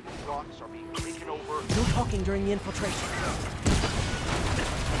entire city blocks are being taken over. No talking during the infiltration.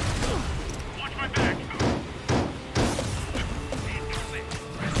 Watch my back!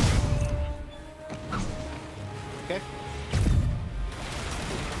 Okay.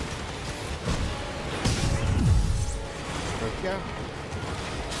 There we go.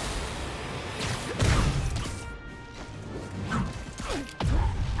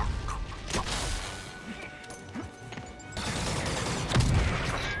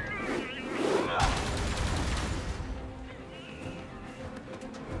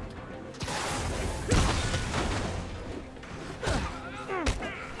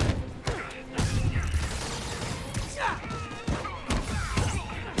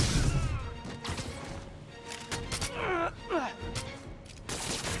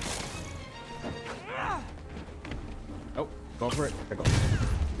 Oh, go for it. There we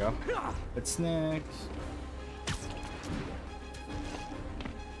go. What's next?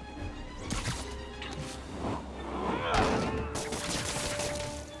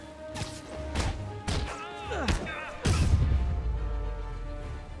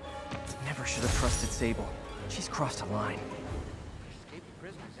 Never should have trusted Sable. She's crossed a line. Escaped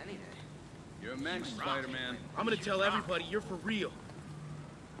prisoners any day. You're a man, Spider-Man. I'm gonna tell everybody you're for real.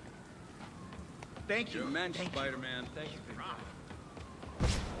 Thank you. You're a man, Spider-Man. Thank you, big guy.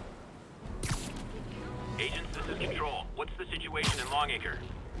 Agents, this is Control. What's the situation in Longacre?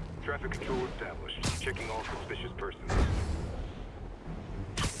 Traffic control established. Checking all suspicious persons.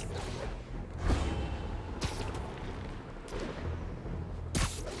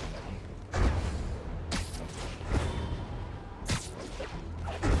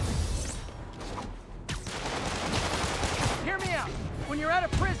 Hear me out. When you're out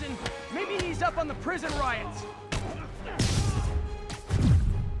of prison, maybe ease up on the prison riots.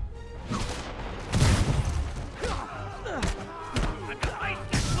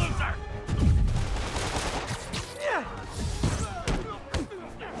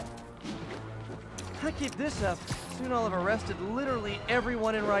 I keep this up, soon I'll have arrested literally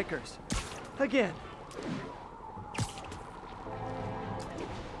everyone in Rikers. Again.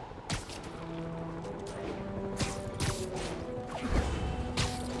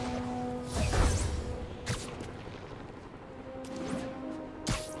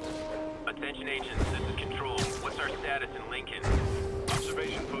 Attention agents, this is Control. What's our status in Lincoln?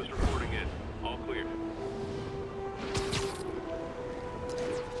 Observation post reporting in. All clear.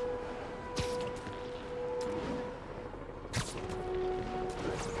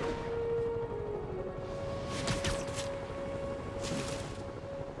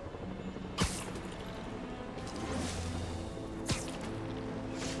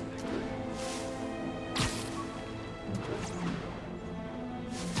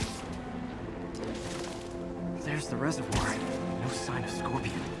 There's the reservoir. No sign of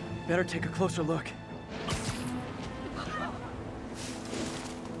Scorpion. Better take a closer look.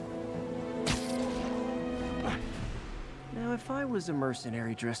 Now, if I was a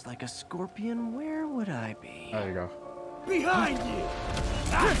mercenary dressed like a Scorpion, where would I be? There you go. Behind you!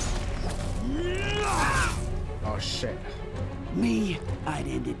 Oh shit. Me, I'd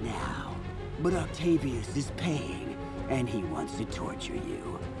end it now. But Octavius is paying, and he wants to torture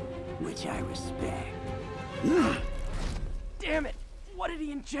you, which I respect. Damn it! What did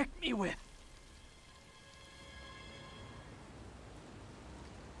he inject me with?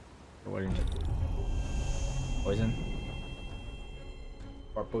 What do you mean? Poison?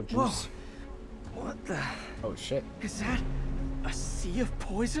 Purple juice? Whoa. What the? Oh shit. Is that a sea of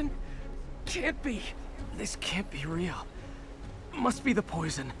poison? Can't be. This can't be real. Must be the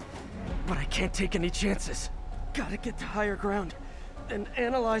poison. But I can't take any chances. Gotta get to higher ground and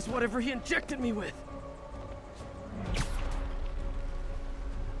analyze whatever he injected me with.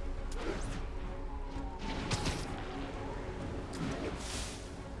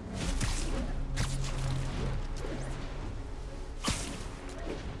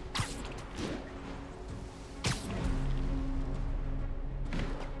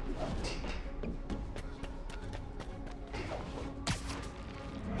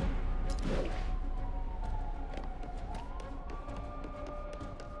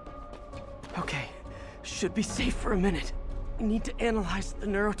 Okay, should be safe for a minute. Need to analyze the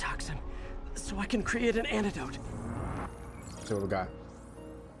neurotoxin so I can create an antidote. So what we got?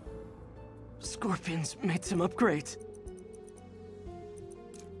 Scorpion's made some upgrades.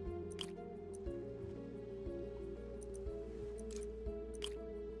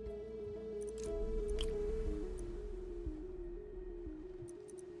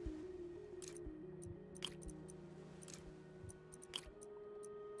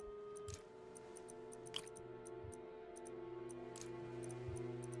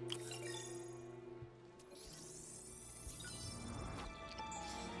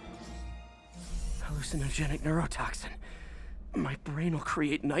 Hallucinogenic neurotoxin. My brain will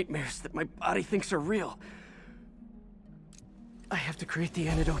create nightmares that my body thinks are real. I have to create the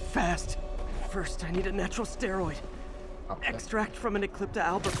antidote fast. First, I need a natural steroid. Extract from an Eclipta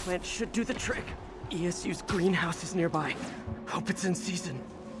alba plant should do the trick. ESU's greenhouse is nearby. Hope it's in season.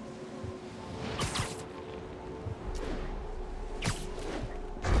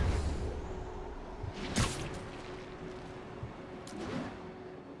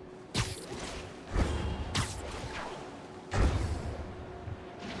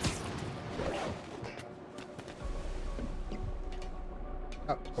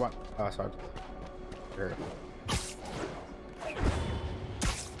 Oh, come on. Oh, sorry. Here.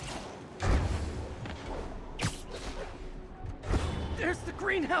 There's the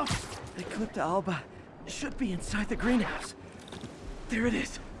greenhouse! Eclipta alba should be inside the greenhouse. There it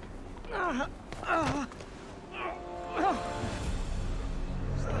is.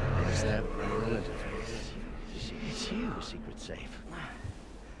 Is that relative? It's you, Secret Safe.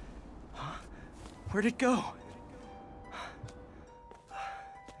 Huh? Where'd it go?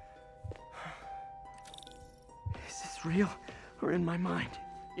 Is this real or in my mind?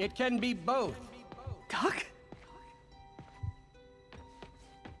 It can be both. Doc?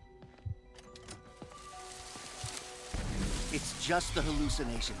 It's just the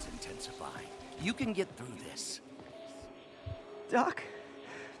hallucinations intensifying. You can get through this. Doc?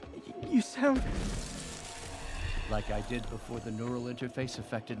 You sound... Like I did before the neural interface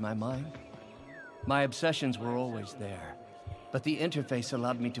affected my mind? My obsessions were always there, but the interface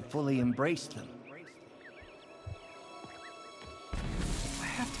allowed me to fully embrace them. I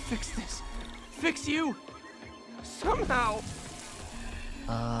have to fix this. Fix you! Somehow!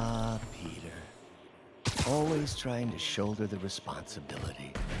 Ah, Peter. Always trying to shoulder the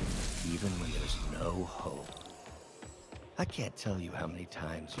responsibility, even when there's no hope. I can't tell you how many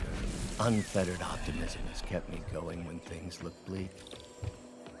times your unfettered optimism has kept me going when things look bleak.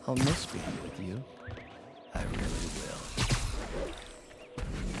 I'll miss being with you. I really will.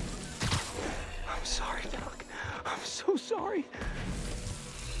 I'm sorry, Doc. I'm so sorry.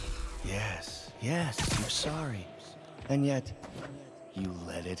 Yes, you're sorry. And yet, you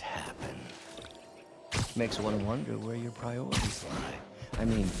let it happen. Makes one wonder where your priorities lie. I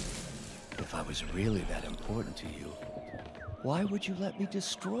mean, if I was really that important to you, why would you let me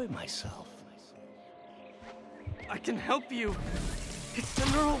destroy myself? I can help you. It's the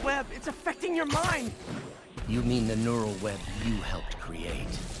neural web. It's affecting your mind. You mean the neural web you helped create?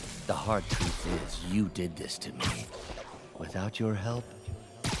 The hard truth is, you did this to me. Without your help,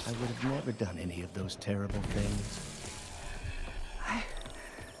 I would have never done any of those terrible things. I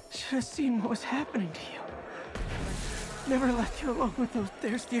should have seen what was happening to you. Never left you alone with those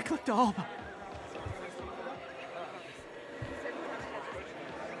There's the Eclecta Alba.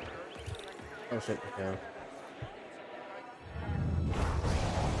 Oh shit, okay.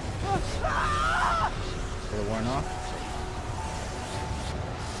 Is it worn off?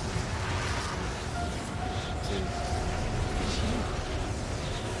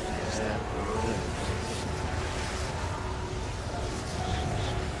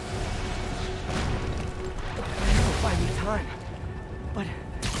 Time, but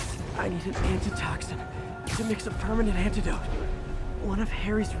I need an antitoxin to mix a permanent antidote. One of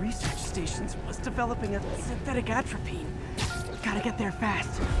Harry's research stations was developing a synthetic atropine. Gotta get there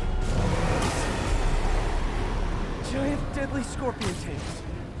fast. Giant deadly scorpion tanks.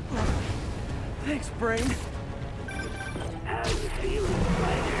 Lovely. Thanks, brain. How you feeling,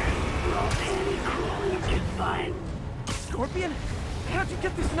 Spider? We're all panic crawling up just fine. Scorpion? How'd you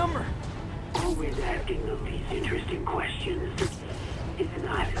get this number? Always asking them these interesting questions. It's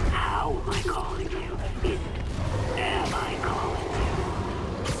not how am I calling you, it's am I calling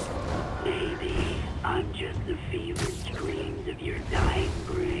you? Maybe I'm just the fevered screams of your dying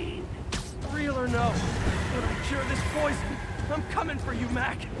brain. Real or no, when I cure this poison, I'm coming for you,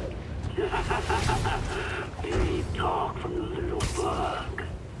 Mac. Big talk from the little bug.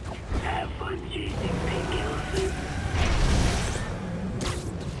 Have fun chasing pink elephants.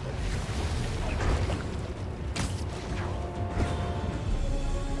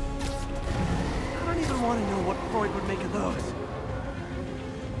 I want to know what Freud would make of those.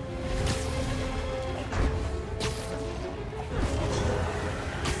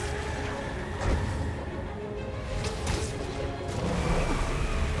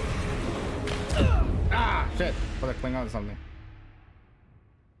 Ah, shit. Thought I cling on to something.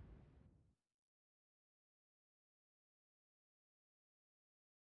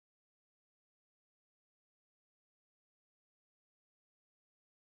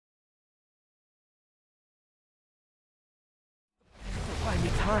 Buy me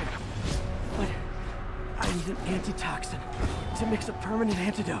time, but I need an antitoxin to mix a permanent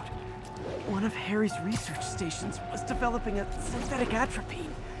antidote. One of Harry's research stations was developing a synthetic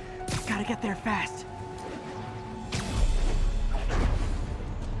atropine. Gotta get there fast.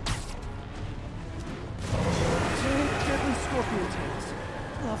 Giant deadly scorpion tanks.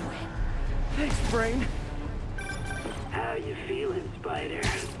 Lovely. Thanks, brain. How you feeling, Spider?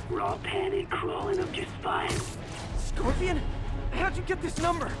 Raw panic crawling up just fine. Scorpion? How'd you get this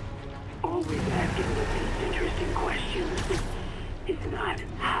number? Always asking them these interesting questions. It's not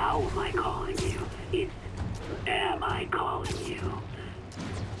how am I calling you, it's am I calling you?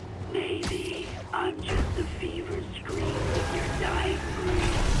 Maybe I'm just the fevered screams of your dying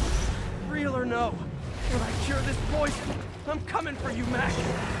brain. Real or no, when I cure this poison, I'm coming for you, Mac.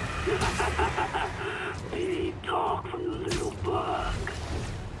 Big talk from the little bug.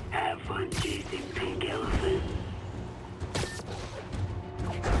 Have fun chasing pink elephants.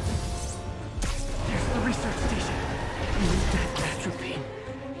 There's the research station. Use that atropine.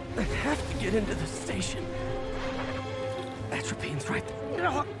 I have to get into the station. Atropine's right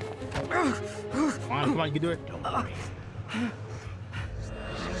there. Come on, you can do it.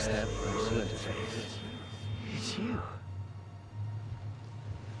 She's that person. It's you.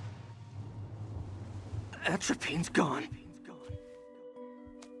 Atropine's gone.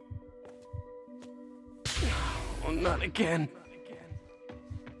 Oh, not again.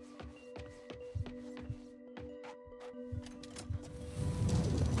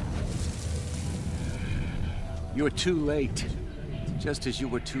 You're too late. Just as you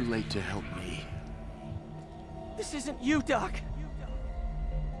were too late to help me. This isn't you, Doc.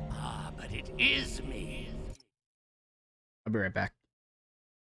 Ah, but it is me. I'll be right back.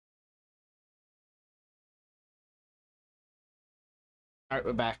 Alright,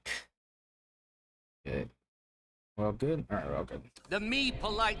 we're back. Good. Well, good. Alright, we're all good. The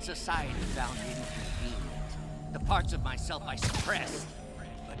me-polite society found inconvenient. The parts of myself I suppressed.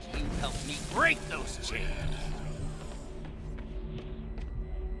 But you helped me break those chains.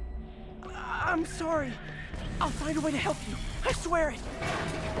 I'm sorry. I'll find a way to help you. I swear it.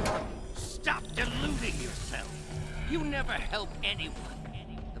 Stop deluding yourself. You never help anyone.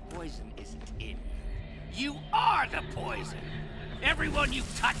 The poison isn't in you. You are the poison. Everyone you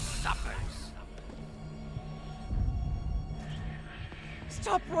touch suffers.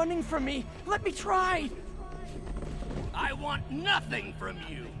 Stop running from me. Let me try. I want nothing from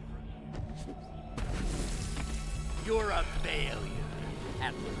you. You're a failure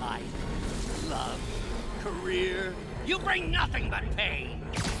at life, love, career. You bring nothing but pain.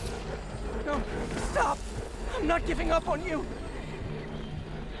 No, stop. I'm not giving up on you.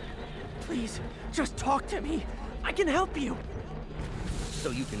 Please, just talk to me. I can help you.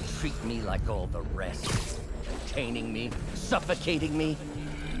 So you can treat me like all the rest. Containing me, suffocating me.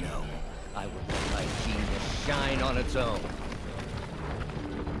 No, I will let my genius shine on its own.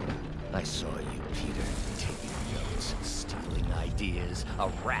 I saw you, Peter, taking notes, stealing ideas, a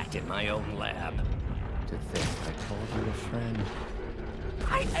rat in my own lab. To think I called you a friend.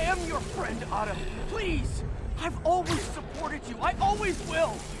 I am your friend, Otto. Please. I've always supported you. I always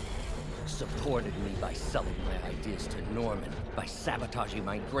will. Supported me by selling my ideas to Norman, by sabotaging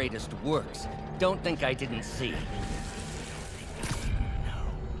my greatest works. Don't think I didn't see.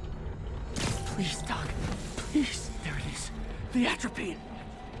 Please, Doc. Please. There it is. The atropine.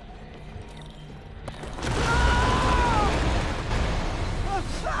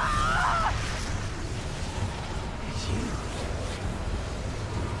 It's you.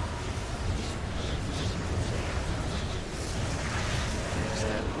 Is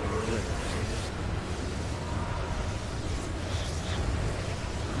that good?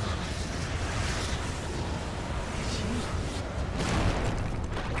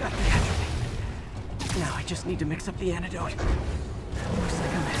 Got the atropine. Now I just need to mix up the antidote. Looks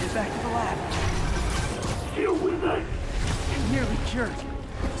like I'm headed back to the lab. Still with us? I'm nearly cured.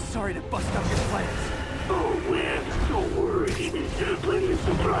 Sorry to bust up your plans. Oh, Webb, don't worry. Plenty of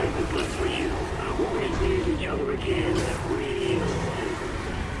surprises left for you. We'll meet each other again real soon.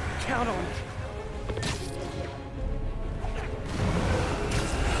 Count on it.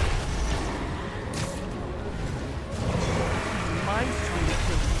 Mine's trying to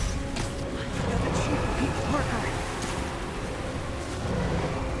kill me. You're the Chief Pete Parker.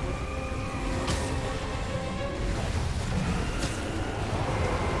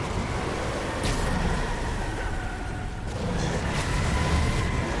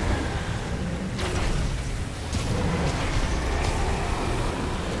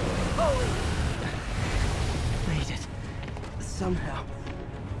 Somehow.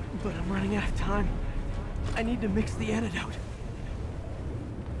 But I'm running out of time. I need to mix the antidote.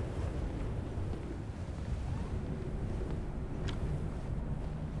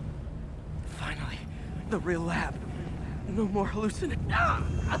 Finally, the real lab. No more hallucinations.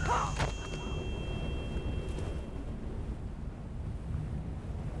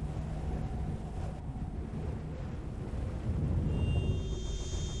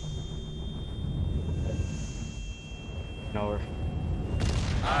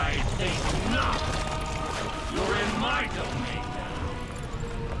 I think not. You're in my domain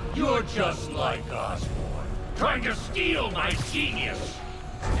now. You're just like Osborn, trying to steal my genius.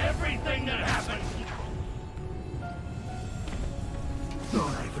 Everything that happens.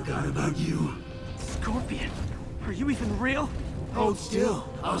 Thought I forgot about you. Scorpion, are you even real? Hold still.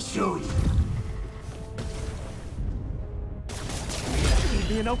 I'll show you. Give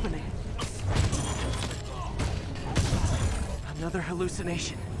me an opening. Another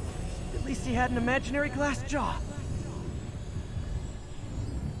hallucination. At least he had an imaginary glass jaw.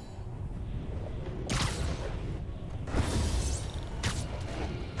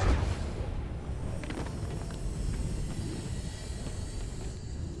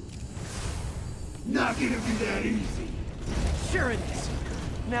 not gonna be that easy. Sure it is.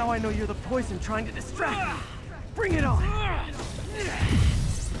 Now I know you're the poison trying to distract me. Bring it on.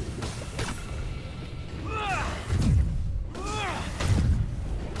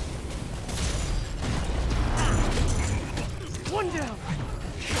 One down.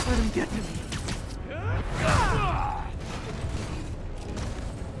 Let him get to me.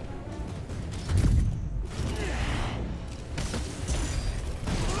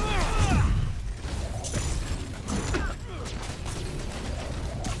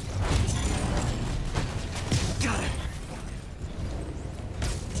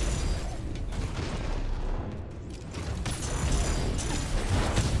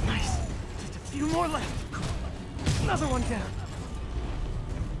 More left. Another one down.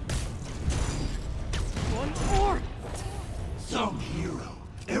 One more. Some hero.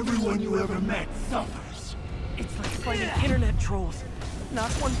 Everyone you ever met suffers. It's like fighting internet trolls.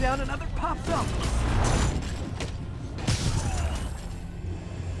 Knock one down, another pops up.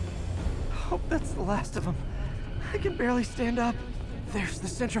 Hope that's the last of them. I can barely stand up. There's the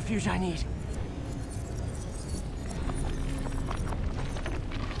centrifuge I need.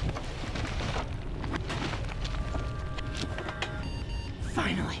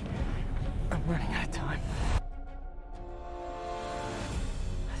 Finally. I'm running out of time.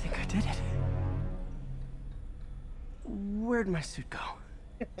 I think I did it. Where'd my suit go?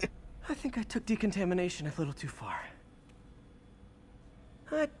 I think I took decontamination a little too far.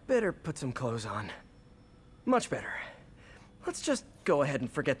 I'd better put some clothes on. Much better. Let's just go ahead and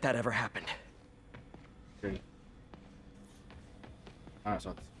forget that ever happened.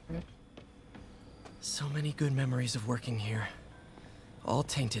 So many good memories of working here. All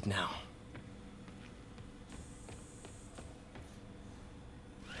tainted now.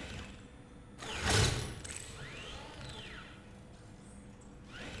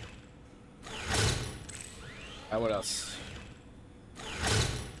 What else?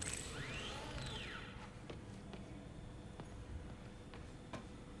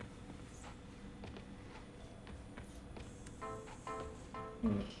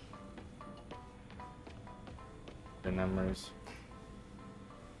 The numbers.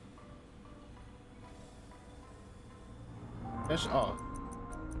 Oh,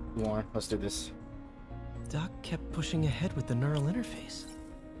 Warren, let's do this. Doc kept pushing ahead with the neural interface.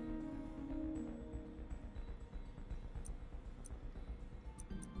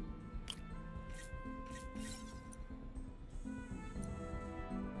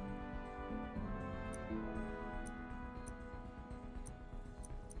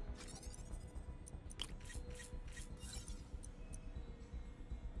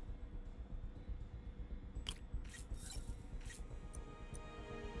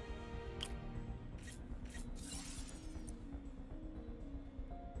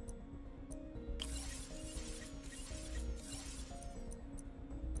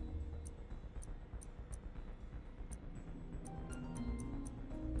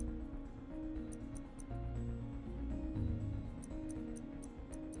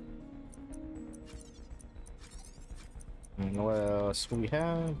 What else do we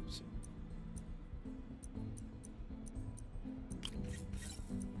have?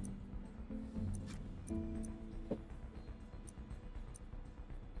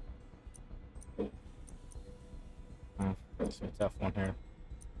 It's a tough one here.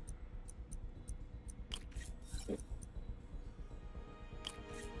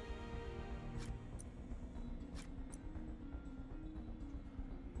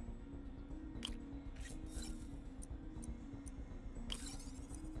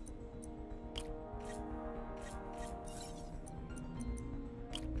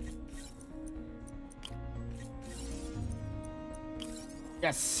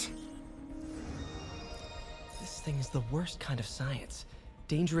 Yes. This thing is the worst kind of science.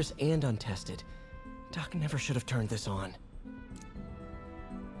 Dangerous and untested. Doc never should have turned this on.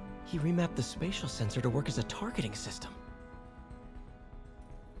 He remapped the spatial sensor to work as a targeting system.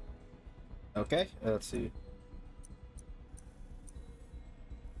 Okay, let's see.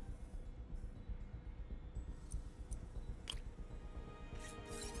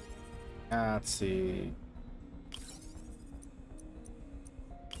 Let's see.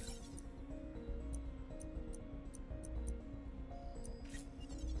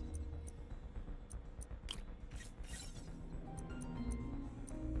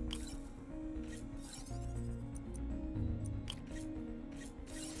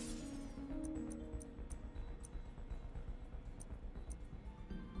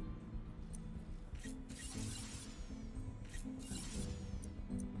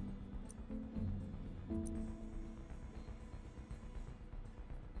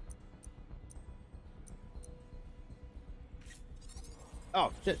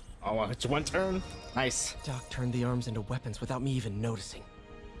 Oh, shit. Oh, it's one turn. Nice. Doc turned the arms into weapons without me even noticing.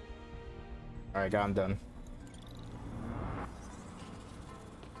 Alright, got him done.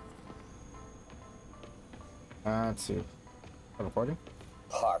 Let's see. Recording?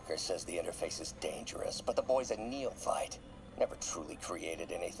 Parker says the interface is dangerous, but the boy's a neophyte. Never truly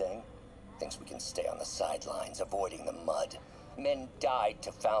created anything. Thinks we can stay on the sidelines, avoiding the mud. Men died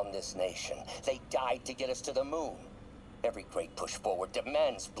to found this nation. They died to get us to the moon. Every great push forward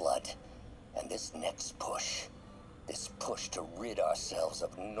demands blood. And this next push, this push to rid ourselves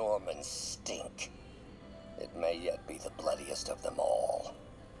of Norman's stink, it may yet be the bloodiest of them all.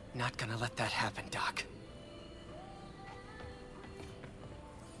 Not gonna let that happen, Doc.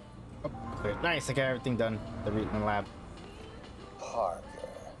 Oh, okay. Nice, I got everything done. The Reitman lab. Parker.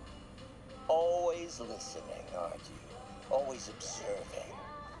 Always listening, aren't you? Always observing,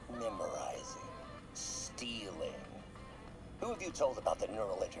 memorizing, stealing. Who have you told about the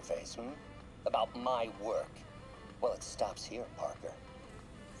neural interface, About my work? Well, it stops here, Parker.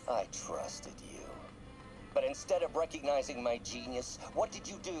 I trusted you. But instead of recognizing my genius, what did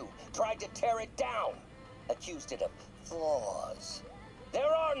you do? Tried to tear it down. Accused it of flaws.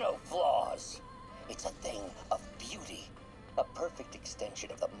 There are no flaws. It's a thing of beauty. A perfect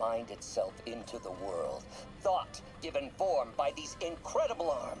extension of the mind itself into the world. Thought given form by these incredible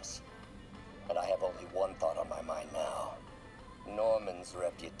arms. And I have only one thought on my mind now. Norman's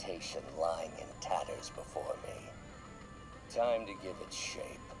reputation lying in tatters before me. Time to give it shape.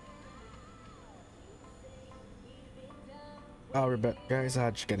 Oh, we're back. Guys, I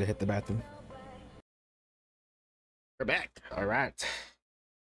just gotta hit the bathroom. We're back. Alright.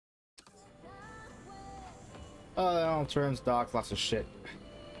 Turns Doc lots of shit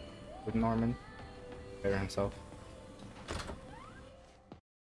with Norman. Better himself.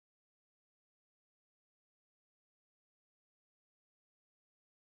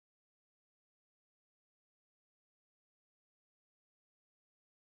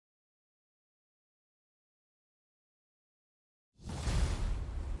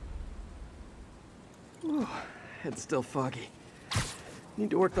 Ooh, head's still foggy. Need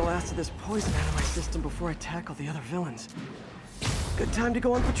to work the last of this poison out of my system before I tackle the other villains. Good time to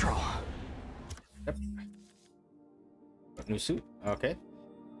go on patrol. Yep. New suit. Okay.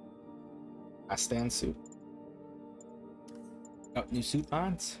 I stand suit. Oh, new suit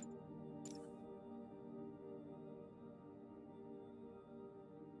on.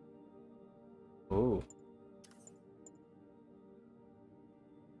 Oh.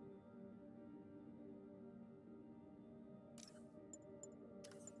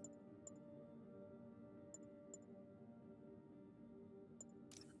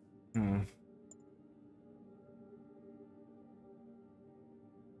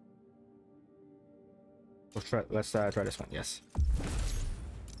 Let's try this one. Yes.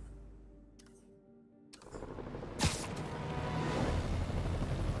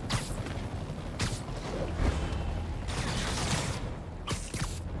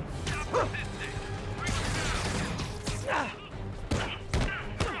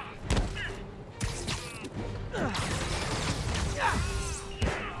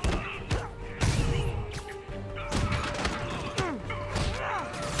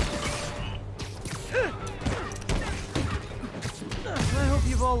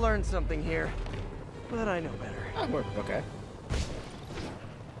 Learned something here, but I know better. Okay.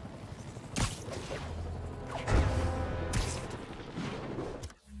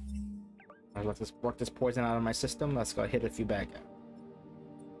 Let's work this poison out of my system. Let's go hit a few bad guys.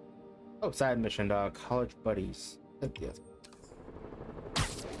 Oh, side mission, college buddies. Yes.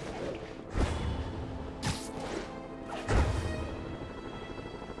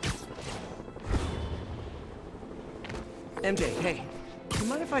 MJ, hey. You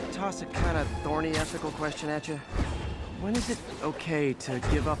mind if I toss a kind of thorny ethical question at you? When is it okay to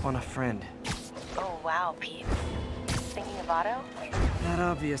give up on a friend? Oh, wow, Pete. Thinking of Otto? Not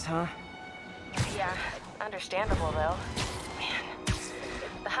obvious, huh? Yeah, understandable, though. Man,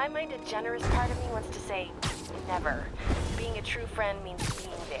 the high-minded, generous part of me wants to say never. Being a true friend means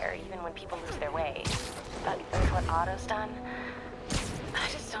being there, even when people lose their way. But with what Otto's done, I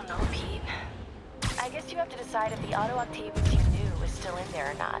just don't know, Pete. I guess you have to decide if the Otto Octavius you knew was still in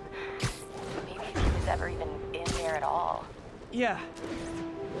there or not. Maybe if he was ever even in there at all. Yeah.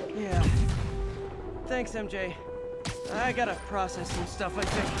 Thanks, MJ. I gotta process some stuff, I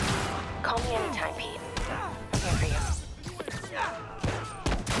think. Call me anytime, Pete. I'm here for you.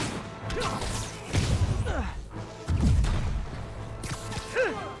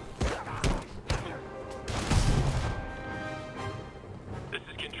 This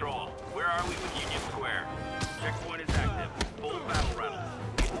is Control. Where are we with Union Square? Checkpoint is active. Full battle round.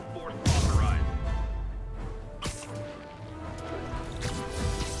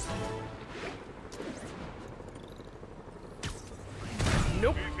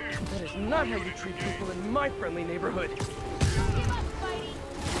 is not how you treat people in my friendly neighborhood.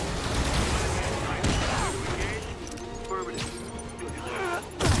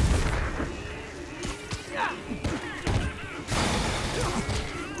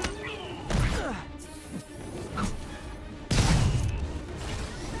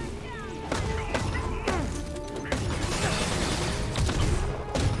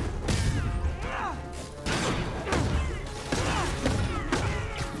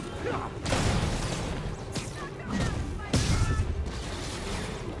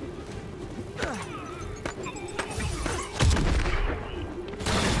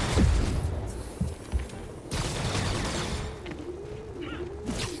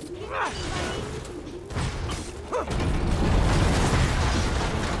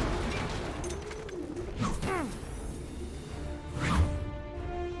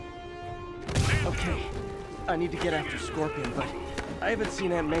 I need to get after Scorpion, but I haven't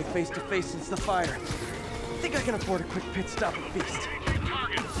seen Aunt May face to face since the fire. I think I can afford a quick pit stop at Feast.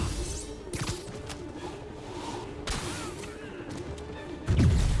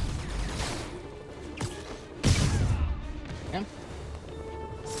 Yeah.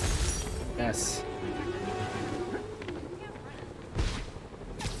 Yes.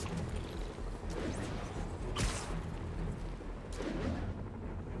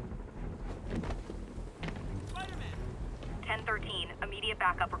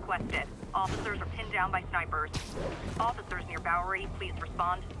 Backup requested. Officers are pinned down by snipers. Officers near Bowery, please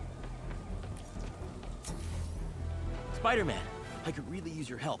respond. Spider-Man, I could really use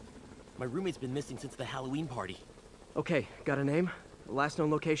your help. My roommate's been missing since the Halloween party. Okay, got a name? Last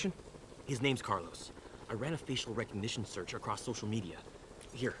known location? His name's Carlos. I ran a facial recognition search across social media.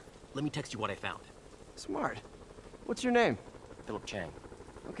 Here, let me text you what I found. Smart. What's your name? Philip Chang.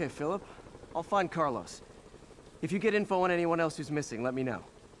 Okay, Philip. I'll find Carlos. If you get info on anyone else who's missing, let me know.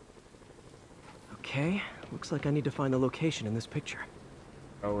 Okay, looks like I need to find the location in this picture.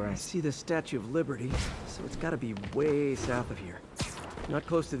 Oh, right. I see the Statue of Liberty, so it's gotta be way south of here. Not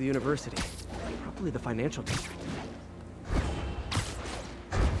close to the university. Probably the financial district.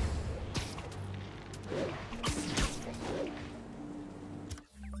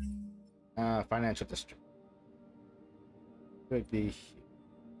 Financial district. Could be.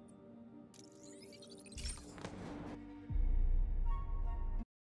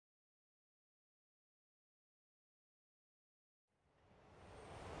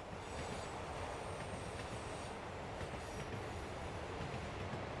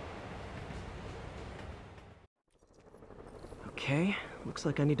 Okay, looks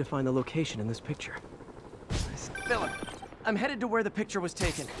like I need to find the location in this picture. Philip, I'm headed to where the picture was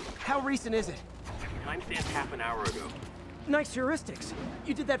taken. How recent is it? Timestamp's half an hour ago. Nice heuristics.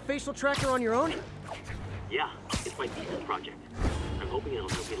 You did that facial tracker on your own? Yeah, it's my thesis project. I'm hoping it'll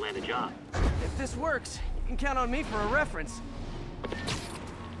help me land a job. If this works, you can count on me for a reference.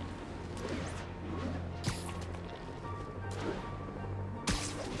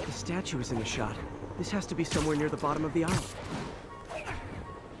 The statue is in the shot. This has to be somewhere near the bottom of the island.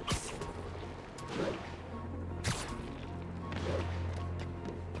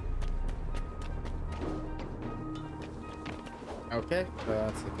 Okay,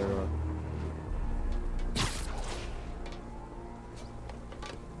 that's a good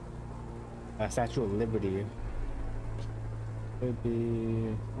one. Statue of Liberty. Could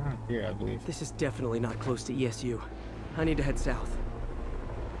be here, I believe. This is definitely not close to ESU. I need to head south.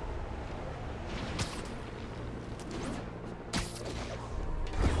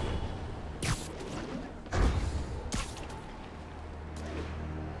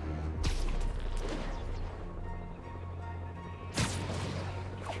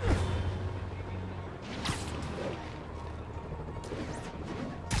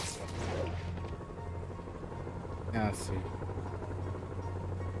 Let's see.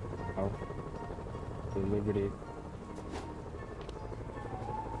 Oh. The Liberty.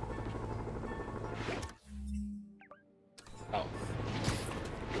 Oh.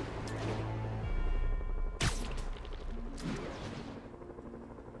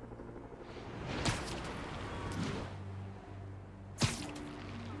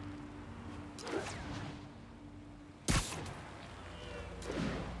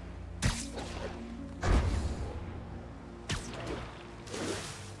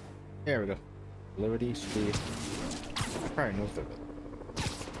 There we go. Liberty Street. Probably north of it.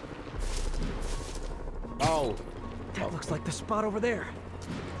 Oh! That looks like the spot over there.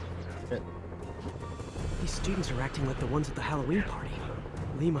 Shit. These students are acting like the ones at the Halloween party.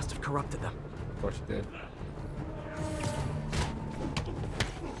 Lee must have corrupted them. Of course he did.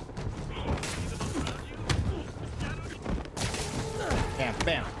 Bam,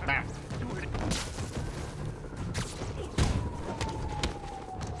 bam, bam.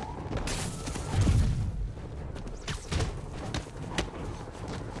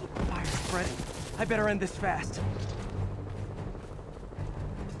 spreading. I better end this fast.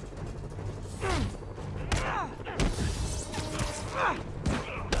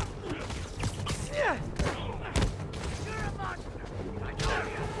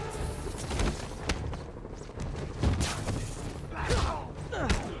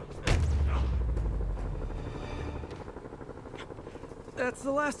 That's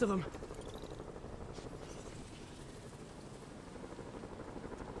the last of them.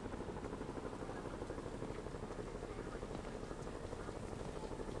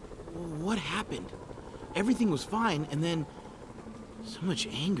 What happened? Everything was fine, and then so much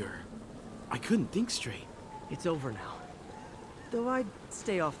anger. I couldn't think straight. It's over now. Though I'd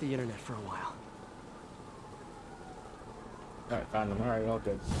stay off the internet for a while. Alright, found them. Alright, all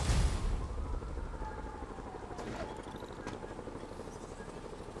good.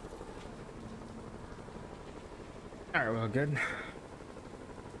 Alright, well, good.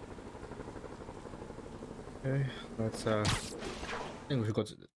 Okay, let's, I think we should go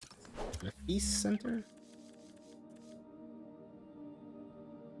to the Feast Center?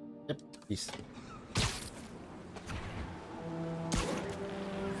 Yep, Feast.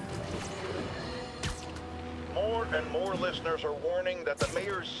 More and more listeners are warning that the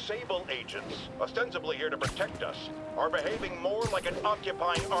mayor's Sable agents, ostensibly here to protect us, are behaving more like an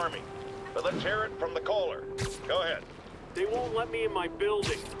occupying army. But let's hear it from the caller. Go ahead. They won't let me in my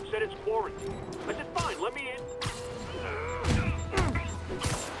building. Said it's quarantine. I said, fine, let me in.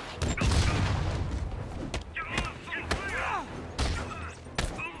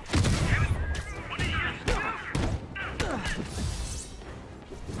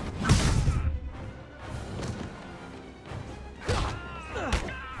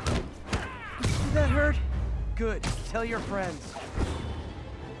 Did that hurt? Good. Tell your friends.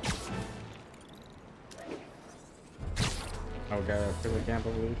 Oh, got a prison camp, I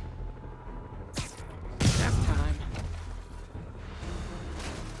believe. Nap time.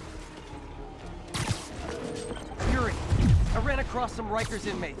 Yuri, I ran across some Rikers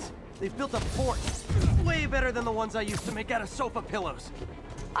inmates. They've built a fort. Way better than the ones I used to make out of sofa pillows.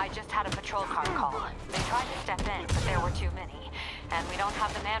 I just had a patrol car call. They tried to step in, but there were too many. And we don't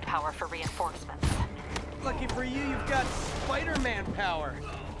have the manpower for reinforcements. Lucky for you, you've got Spider-Man power.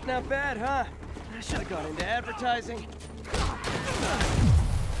 Not bad, huh? I should have gone into advertising.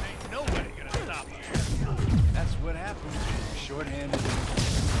 Ain't nobody gonna stop us. That's what happens when you're short-handed.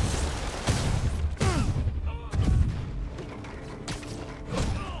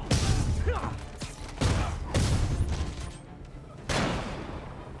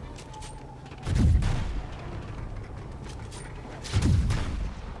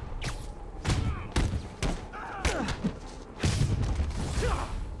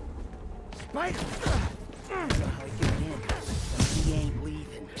 Spider! He ain't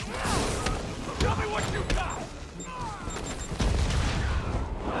leaving. Tell me what you got!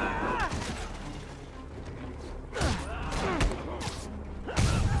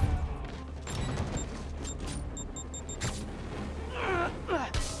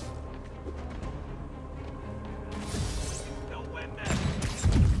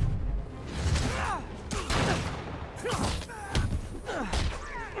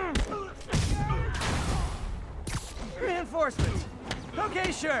 Reinforcements.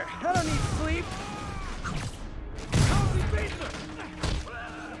 Okay, sure. I don't need sleep.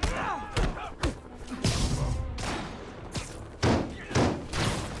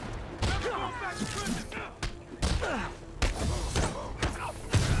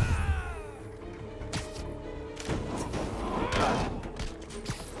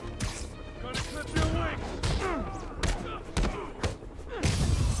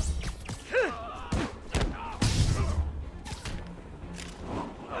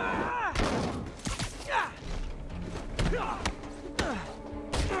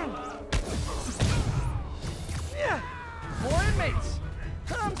 More inmates.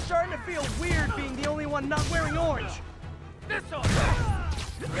 I'm starting to feel weird being the only one not wearing orange. This one.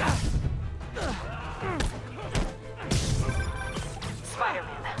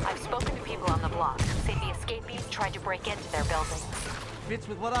 Spider-Man, I've spoken to people on the block. Say the escapees tried to break into their buildings. Fits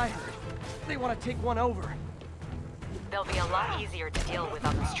with what I heard. They want to take one over. They'll be a lot easier to deal with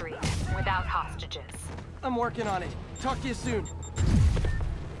on the street, without hostages. I'm working on it. Talk to you soon.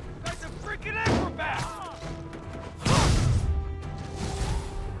 That's a freaking acrobat!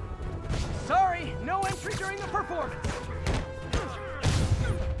 Sorry, no entry during the performance.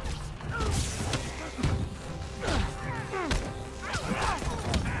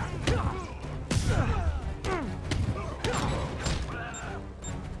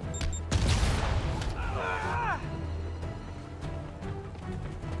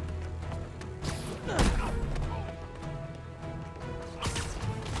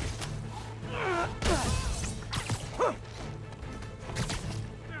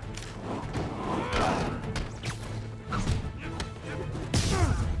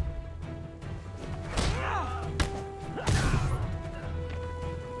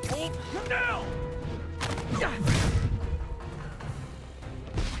 now!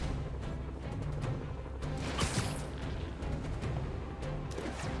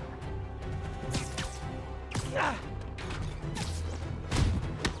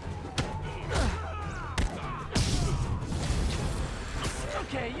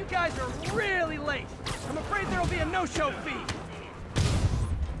 Okay, you guys are really late. I'm afraid there'll be a no-show fee.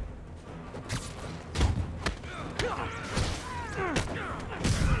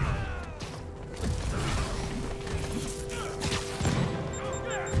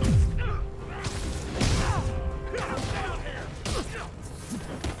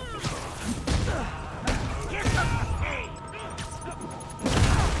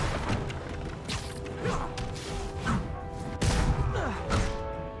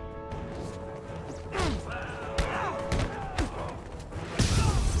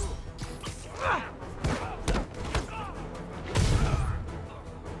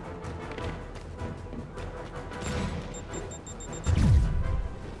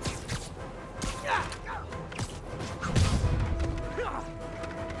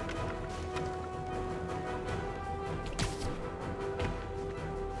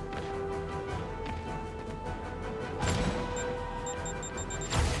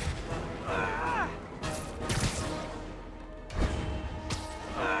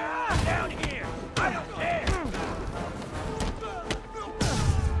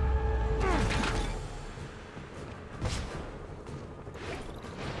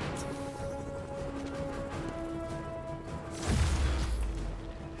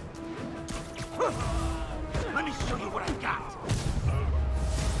 Let me show you what I got.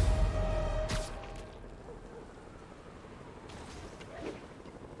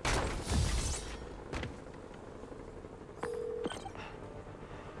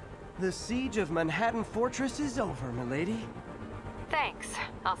 The siege of Manhattan Fortress is over, milady. Thanks.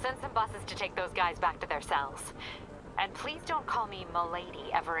 I'll send some buses to take those guys back to their cells. And please don't call me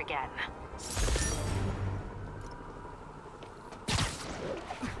milady ever again.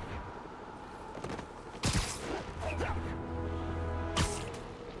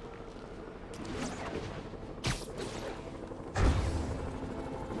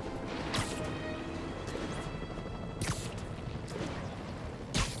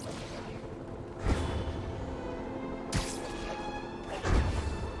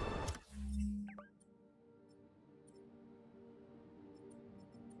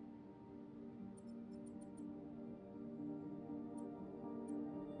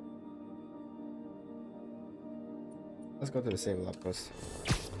 Let's go to the save outpost.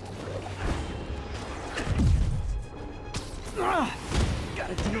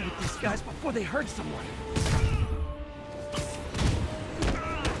 Gotta deal with these guys before they hurt someone.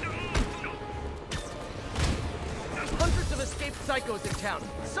 Hundreds of escaped psychos in town.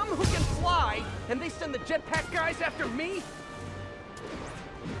 Some who can fly, and they send the jetpack guys after me?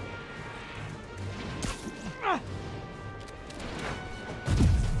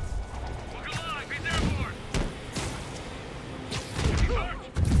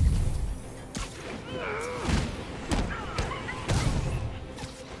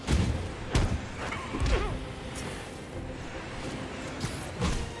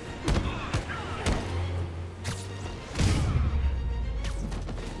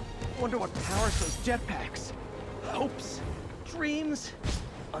 Wonder what powers those jetpacks. Hopes, dreams,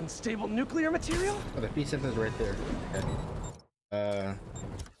 unstable nuclear material? Oh, the fee center's right there. Okay.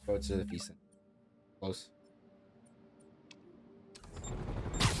 Go to the fee center. Close.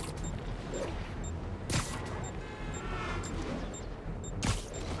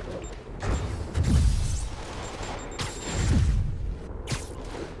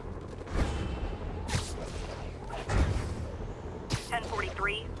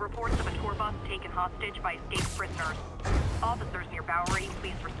 Reports of a tour bus taken hostage by escaped prisoners. Officers near Bowery,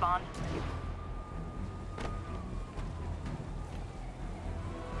 please respond.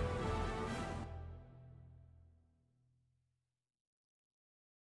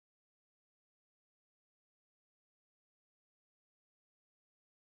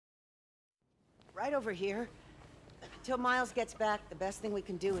 Right over here. Until Miles gets back, the best thing we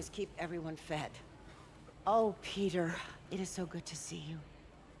can do is keep everyone fed. Oh, Peter, it is so good to see you.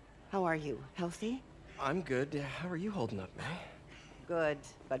 How are you? Healthy? I'm good. How are you holding up, May? Good,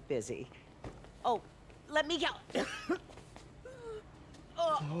 but busy. Oh, let me go.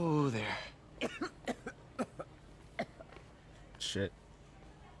 Oh, there. Shit.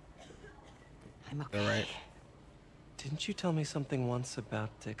 I'm okay. All right. Didn't you tell me something once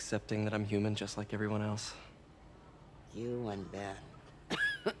about accepting that I'm human just like everyone else? You and Ben.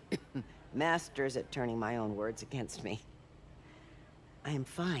 Masters at turning my own words against me. I am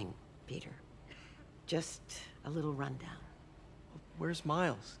fine, Peter. Just a little rundown. Where's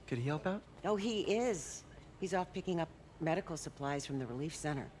Miles? Could he help out? Oh, he is. He's off picking up medical supplies from the relief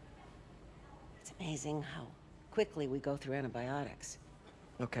center. It's amazing how quickly we go through antibiotics.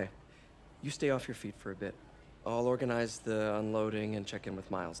 Okay. You stay off your feet for a bit. I'll organize the unloading and check in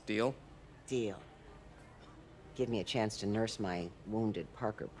with Miles. Deal? Deal. Give me a chance to nurse my wounded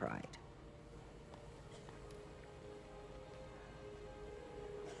Parker pride.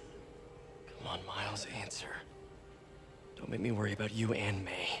 Come on, Miles, answer. Don't make me worry about you and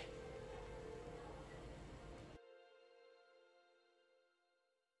May.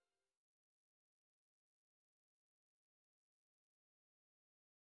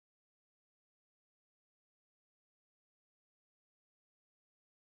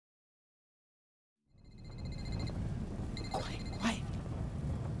 Quiet.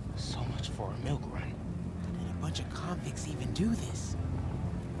 So much for a milk run. How did a bunch of convicts even do this?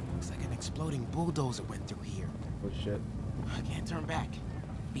 Looks like an exploding bulldozer went through here. Oh shit. I can't turn back.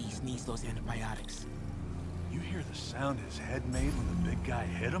 Beast needs those antibiotics. You hear the sound his head made when the big guy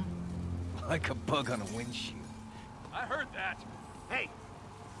hit him? Like a bug on a windshield. I heard that. Hey,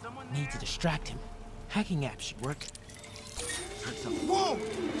 someone Need to distract him. Hacking app should work. Whoa!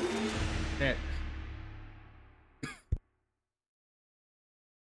 Yeah.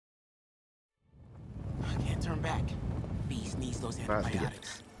 I can't turn back. Beast needs those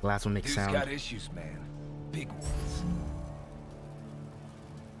antibiotics. Last one makes Dude's sound. got issues, man. Big ones.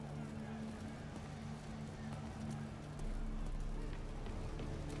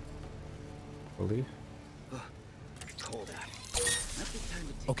 Believe. Cold out.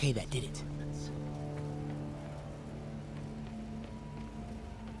 Okay, that did it.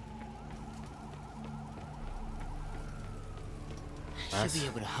 Should be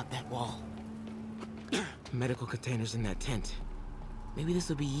able to hug that wall. Medical containers in that tent. Maybe this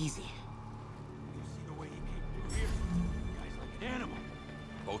will be easy. You see the way he came through here? Guy's like an animal.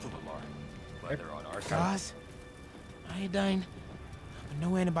 Both of them are. But they're on our side. Gauze, iodine, but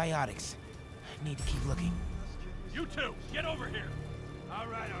no antibiotics. I need to keep looking. You two, get over here. All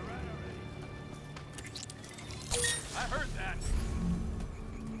right. I heard that.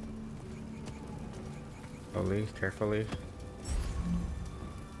 Slowly, carefully.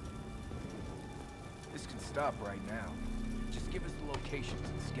 This can stop right now. Just give us the locations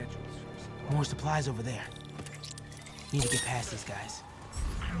and schedules first. More supplies over there. Need to get past these guys.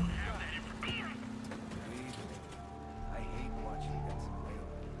 I don't have that information. Believe me, I hate watching Benson rail.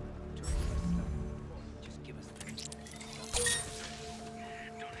 Turns my stomach. Just give us the info.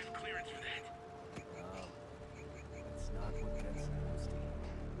 Don't have clearance for that. That's not what Benson wants to hear.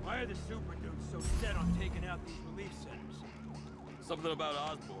 Why are the super dudes so set on taking out these relief centers? Something about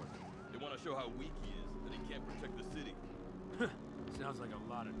Osborn. They want to show how weak he is, that he can't protect the city. Sounds like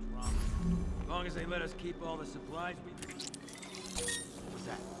a lot of drama. As long as they let us keep all the supplies we... What's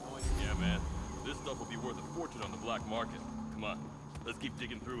that? Noise? Yeah, man. This stuff will be worth a fortune on the black market. Come on, let's keep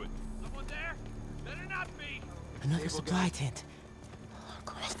digging through it. Someone there? Better not be! Another supply tent.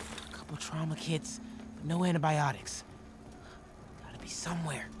 Across a couple trauma kits, but no antibiotics. Gotta be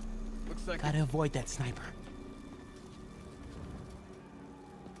somewhere. Looks like Gotta avoid that sniper.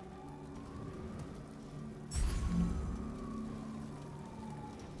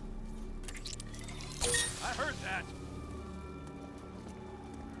 I heard that!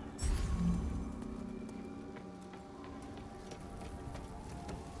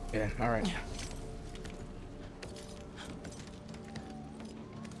 Yeah, alright.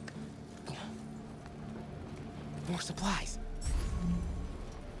 More supplies.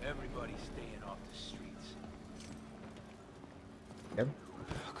 Everybody's staying off the streets. Yep.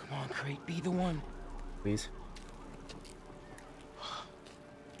 Oh, come on, Crate, be the one. Please.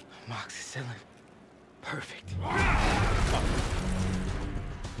 Amoxicillin. Perfect. That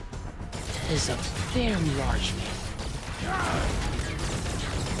is a very large man.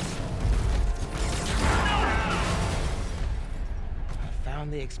 I found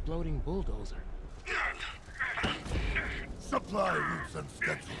the exploding bulldozer. Supply routes and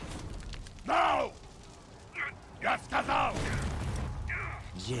schedules. Now! Yes, out!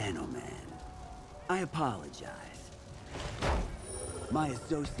 Gentlemen, I apologize. My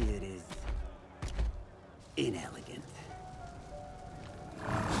associate is inelegant.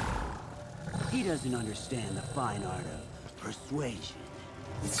 He doesn't understand the fine art of persuasion.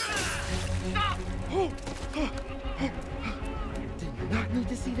 Did not need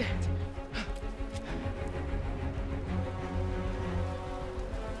to see that.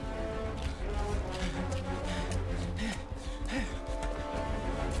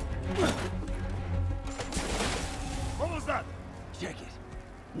 What was that? Check it.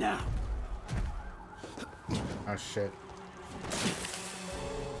 Now. Oh shit.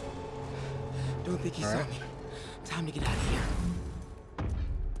 Don't think he All saw right. me. Time to get out of here.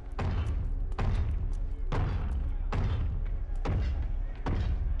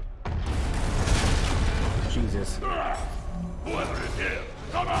 Jesus. Whoever is here,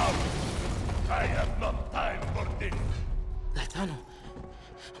 come out! I have not time for this. That tunnel.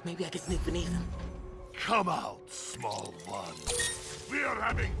 Maybe I can sneak beneath him. Come out, small one. We are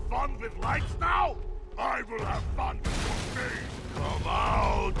having fun with lights now? I will have fun with your game. Come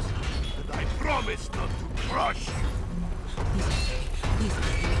out! And I promise not to crush you. Please.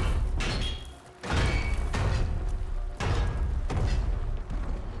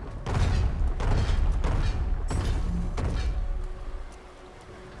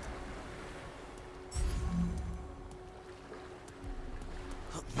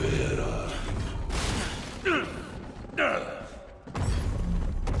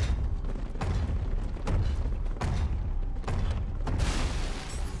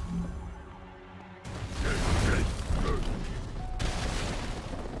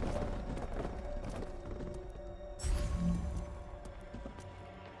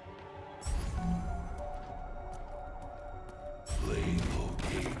 Play no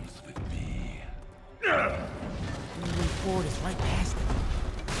games with me. The way forward is right past it.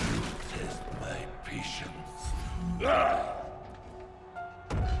 You test my patience.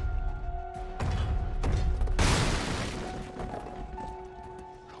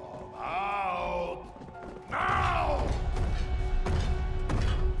 Come out! Now!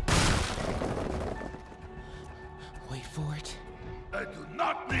 Wait for it. I do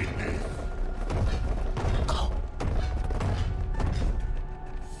not need this! Go.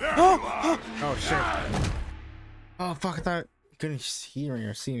 There you are! Oh shit. Oh fuck, I thought you couldn't hear me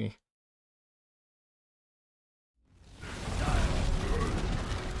or see me.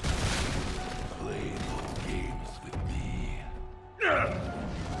 Play no games with me. The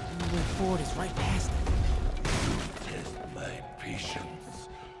way forward is right past it. You test my patience.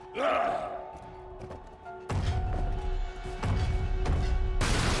 Come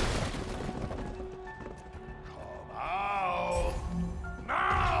out!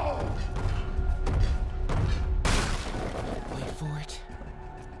 Now! Wait for it.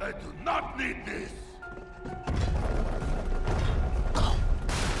 I do not need this! Go.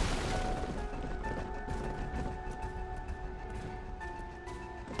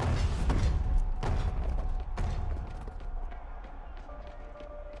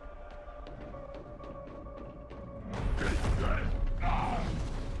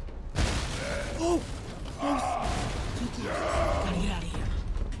 Oh! Close. Too close. Gotta get out of here.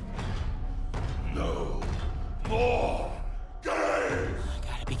 No more games! I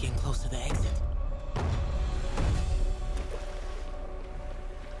gotta be getting close to the exit.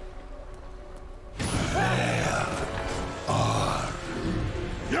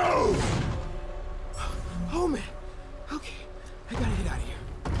 You! Oh man. Okay. I gotta get out of here.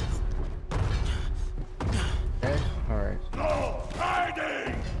 Okay, alright. No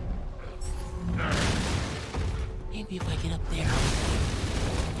hiding! Maybe if I get up there.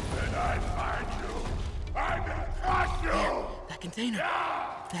 When I find you, I will crush you! That container.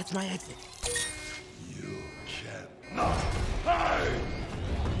 That's my exit. You cannot hide!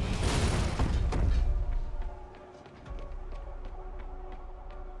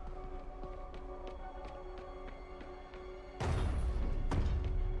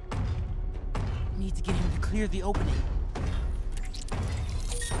 Need to get him to clear the opening.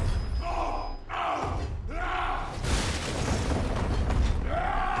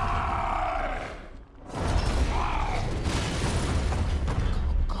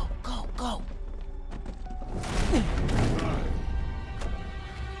 Go, go, go.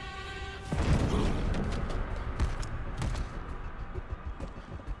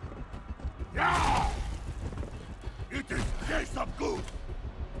 Yeah! It is case of good!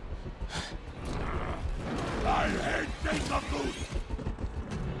 I hate case of good!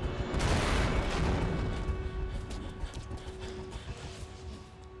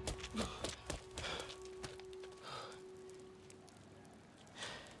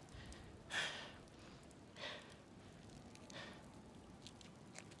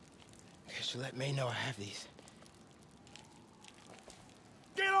 Guess you let May know I have these.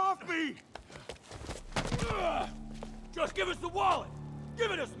 Get off me! Just give us the wallet!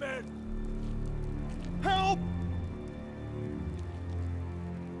 Give it us, man! Help!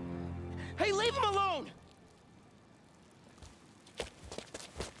 Hey, leave him alone!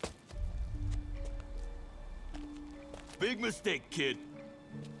 Big mistake, kid.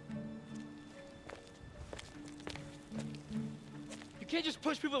 You can't just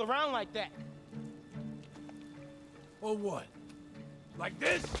push people around like that. Or what? Like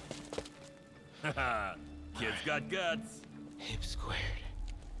this? Haha, kid's got guts. Hip squared.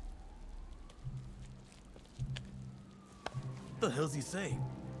 What the hell's he saying?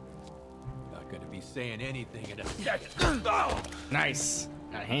 Not gonna be saying anything in a second. Oh! Nice.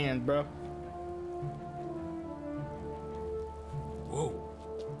 Got a hand, bro. Whoa.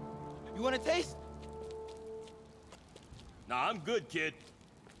 You want a taste? Nah, I'm good, kid.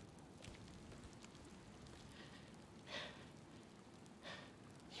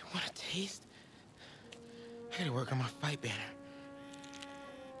 You want a taste? I gotta work on my fight banner.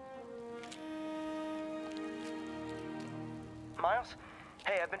 Miles?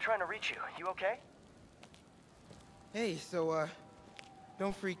 Hey, I've been trying to reach you. You okay? Hey, so,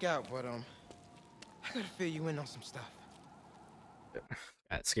 don't freak out, but, I gotta fill you in on some stuff.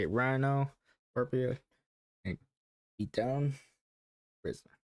 Got Escape Rhino, Scorpio, and beat down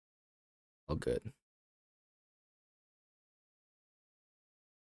prisoner. All good.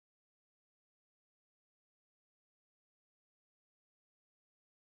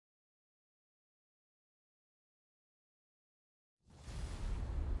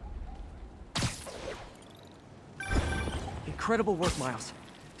 Incredible work, Miles.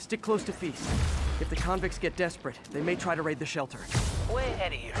 Stick close to Feast. If the convicts get desperate, they may try to raid the shelter. Way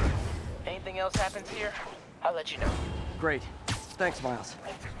ahead of you. Anything else happens here, I'll let you know. Great. Thanks, Miles.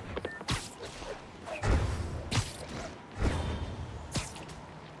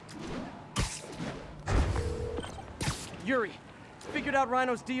 Yuri, figured out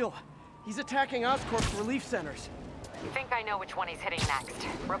Rhino's deal. He's attacking Oscorp's relief centers. Think I know which one he's hitting next.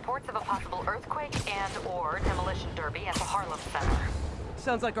 Reports of a possible earthquake and/or demolition derby at the Harlem Center.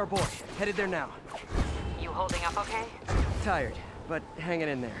 Sounds like our boy. Headed there now. You holding up okay? Tired, but hanging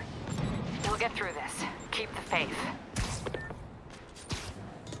in there. We'll get through this. Keep the faith.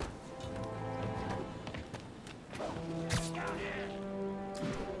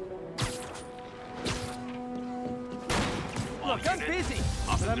 Look, I'm busy,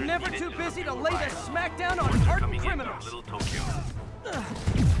 but I'm never too busy to lay the smackdown on hardened criminals. Little Tokyo.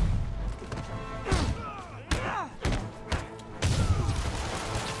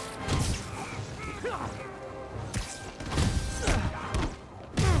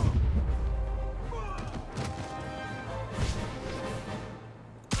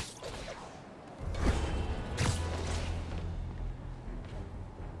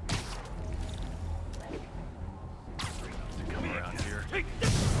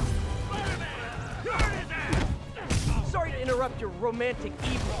 Sorry to interrupt your romantic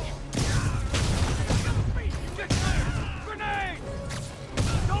evening. Grenade!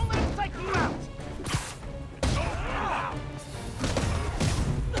 Don't let him take you out!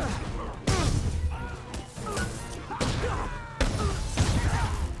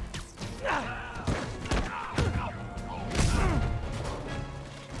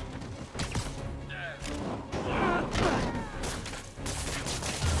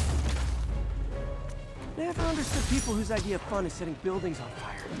 Never understood people whose idea of fun is setting buildings on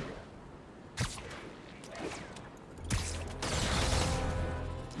fire.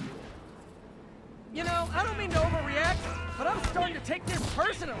 You know, I don't mean to overreact, but I'm starting to take this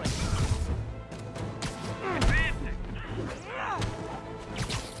personally.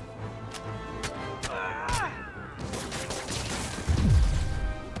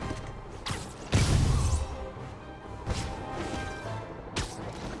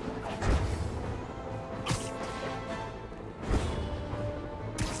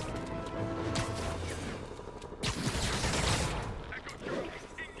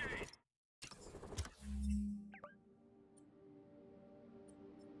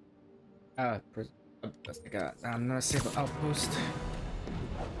 That's the guy. I'm gonna save an outpost.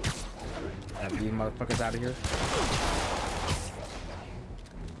 Have these motherfuckers out of here.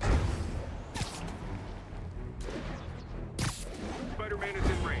 Spider-Man is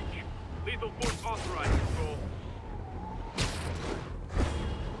in range. Lethal force authorized, Control.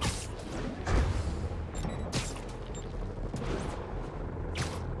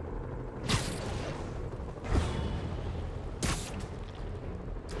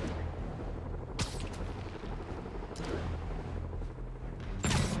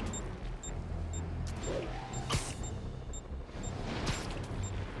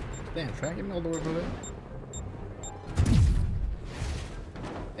 Damn, tracking all the way over there.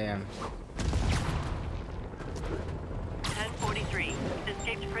 Damn. 1043.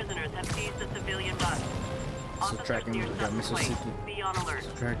 Escaped prisoners have seized the civilian bus. Subtracting, we got Mississippi. Be on alert.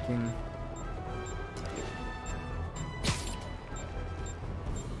 Subtracting.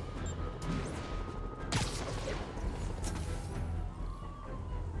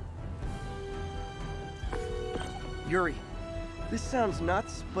 Yuri, this sounds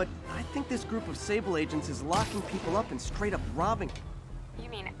nuts, but I think this group of Sable agents is locking people up and straight up robbing them. You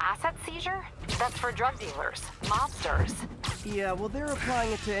mean asset seizure? That's for drug dealers, mobsters. Yeah, well, they're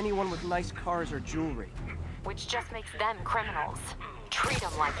applying it to anyone with nice cars or jewelry. Which just makes them criminals. Treat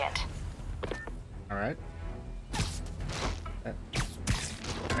them like it. Alright.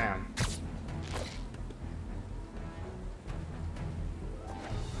 Damn.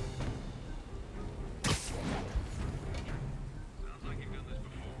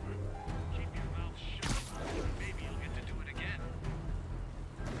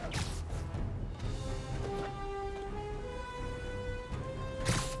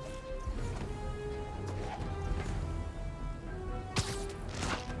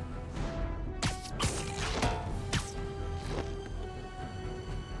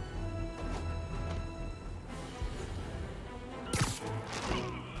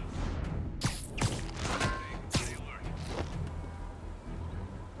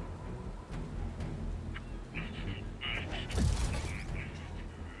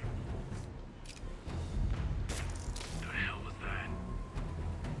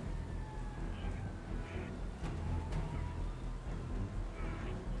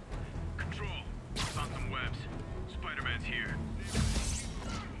 Spiderman's here.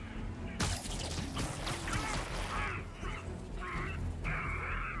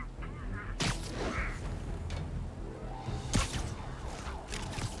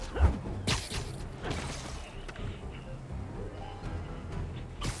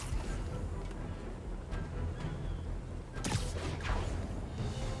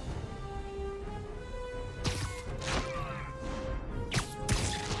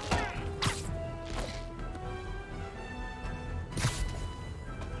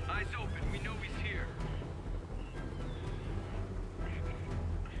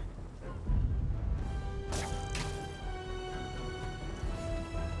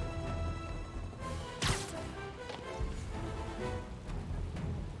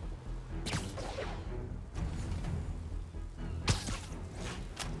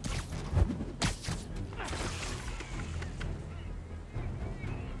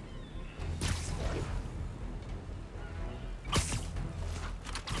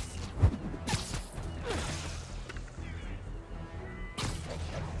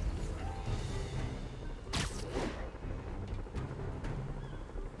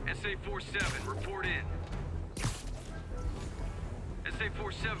 SA-47, report in.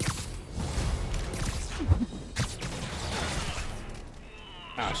 SA-47.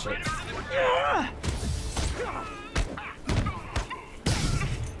 Ah, shit.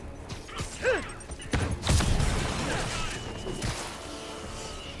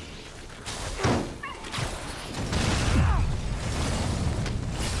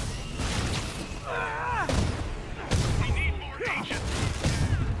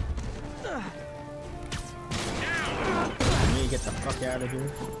 Out of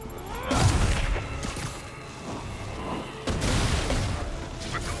here.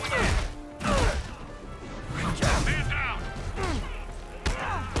 Man down.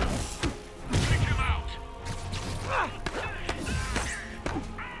 Take him out.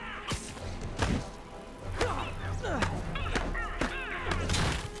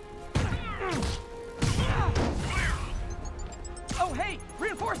 Oh, hey,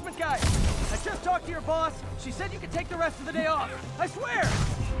 reinforcement guy. I just talked to your boss. She said you could take the rest of the day off. I swear!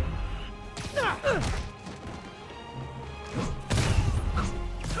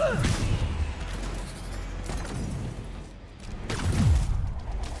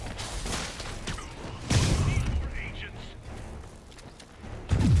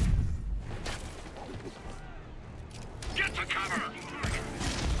 Get to cover!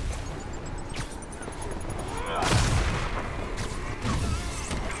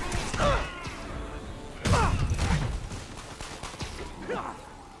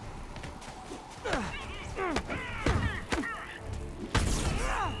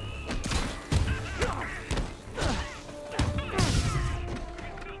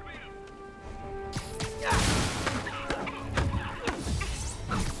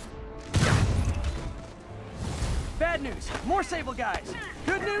 Bad news. More Sable guys.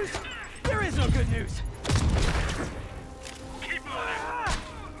 Good news? There is no good news. Keep moving.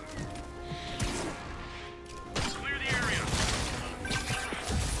 Clear the area.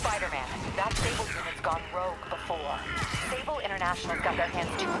 Spider-Man, that Sable unit's gone rogue before. Sable International's got their hands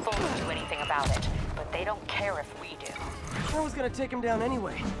too full to do anything about it, but they don't care if we do. I was gonna take him down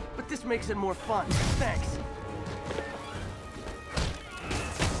anyway, but this makes it more fun. Thanks.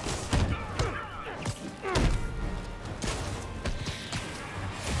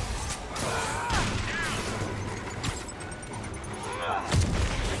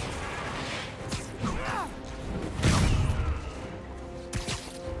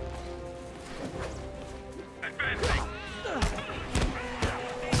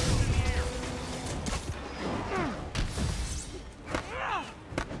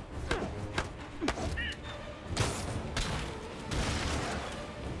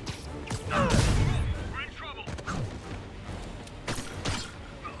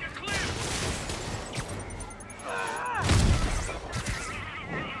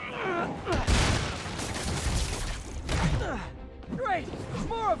 Great!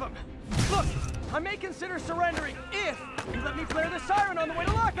 More of them! Look, I may consider surrendering if you let me flare the siren on the way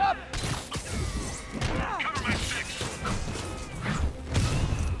to lockup! Cover my six.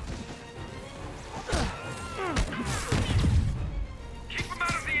 Keep them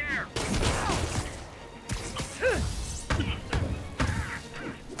out of the air.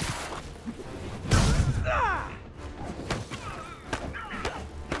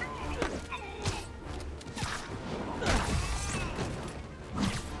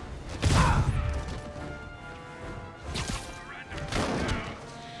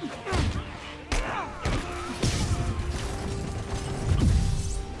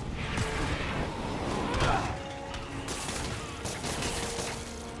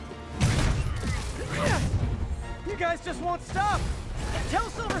 Just won't stop. Tell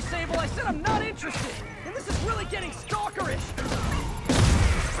Silver Sable I said I'm not interested, and this is really getting stalkerish.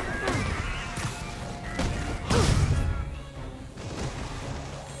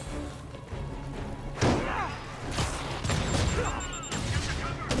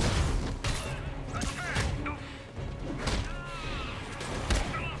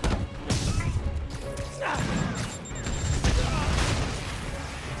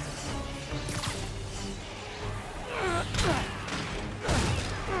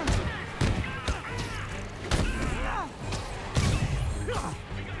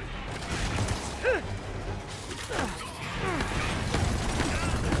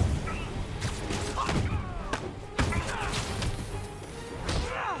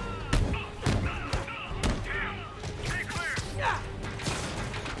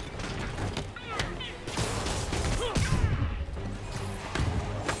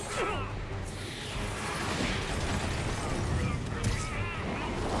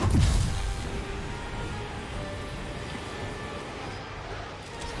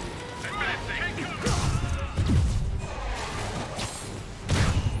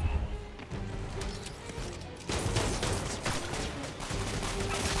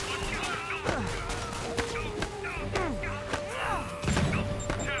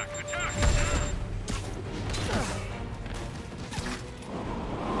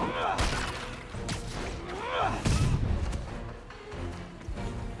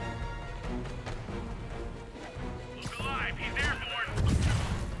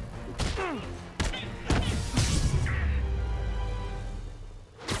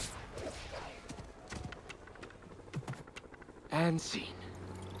 And scene.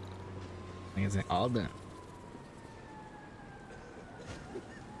 Is it all done?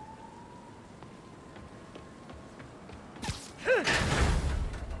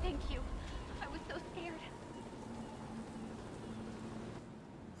 Thank you. I was so scared.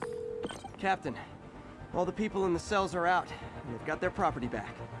 Captain, all the people in the cells are out. They've got their property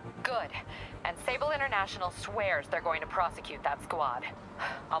back. Good. And Sable International swears they're going to prosecute that squad.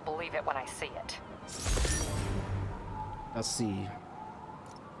 I'll believe it when I see it. Let's see.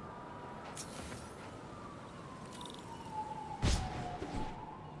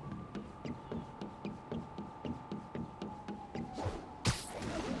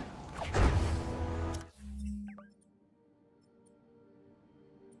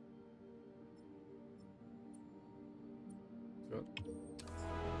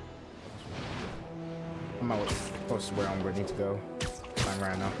 I'm out close to where I'm ready to go. I'm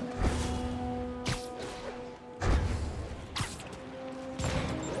right now.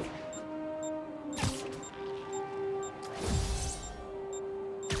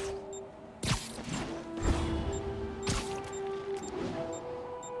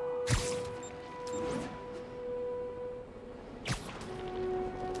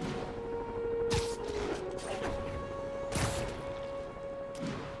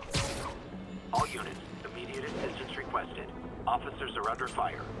 All units, immediate assistance requested. Officers are under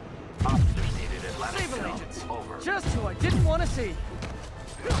fire. Officers needed Atlantic Sable Cell. agents! Over. Just who I didn't want to see.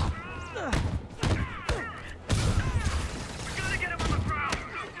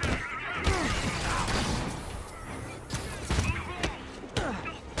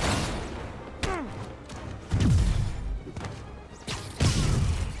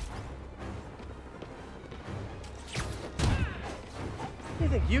 You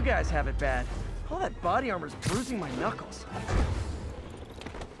think you guys have it bad? All that body armor's bruising my knuckles.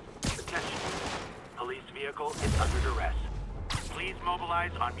 Attention. Police vehicle is under duress. Please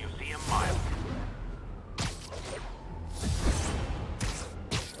mobilize on Museum Mile.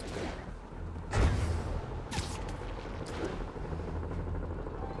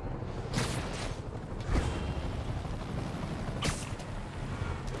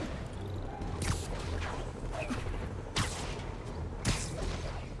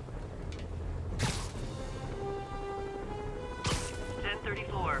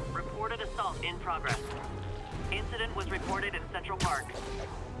 34, reported assault in progress. Incident was reported in Central Park.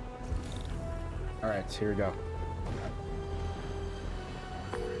 Alright, here we go.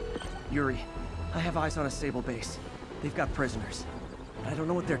 Yuri, I have eyes on a Sable base. They've got prisoners. I don't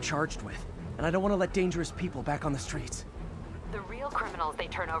know what they're charged with, and I don't want to let dangerous people back on the streets. The real criminals they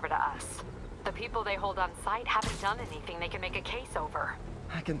turn over to us. The people they hold on site haven't done anything they can make a case over.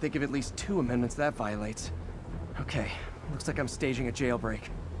 I can think of at least 2 amendments that violates. Okay, looks like I'm staging a jailbreak.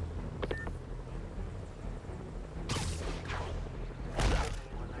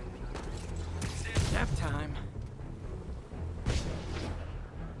 Nap time.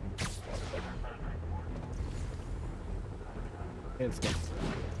 Let's get it.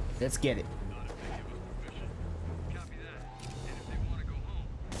 Let's get it.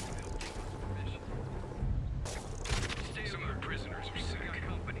 Some of the prisoners are sick.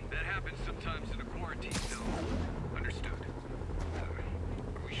 That happens sometimes in a quarantine zone. Understood.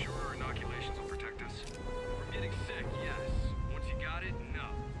 Are we sure our inoculations will protect us? From getting sick, yes. Once you got it, no.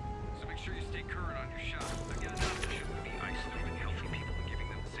 So make sure you stay current on your shots. Again, shouldn't be isolating healthy people and giving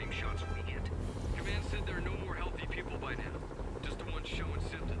them the same shots we get. Command said there are no more healthy people by now. Just the ones showing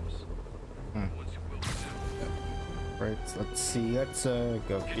symptoms. The ones who will be soon. Right, let's see. Let's go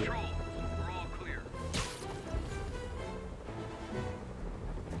here. Control. We're all clear.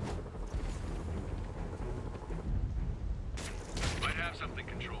 Might have something,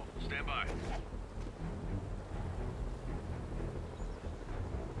 Control. Stand by.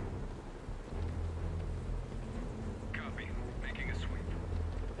 Copy. Making a sweep.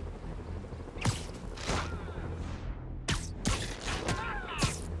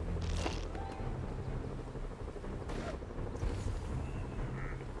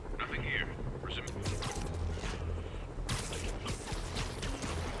 Nothing here. Resume.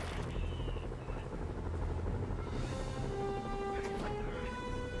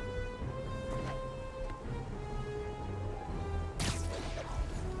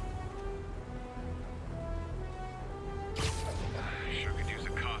 Sure could use a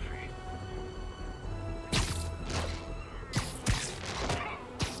coffee.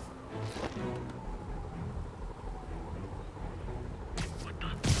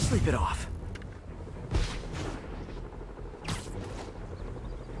 Sleep it off.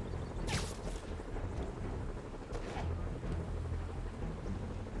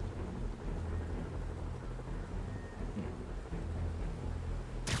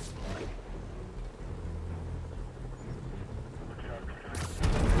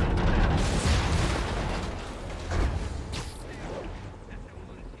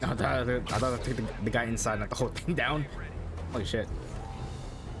 I thought I'd take the guy inside and knock the whole thing down. Holy shit.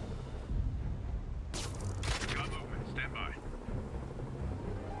 Got movement. Stand by.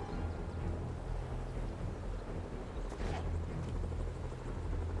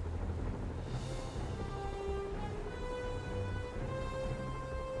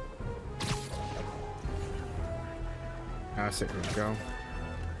 That's it. Here we go.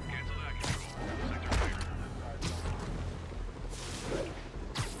 Cancel that, Control. Sector clear.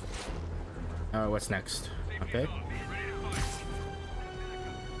 What's next? Okay.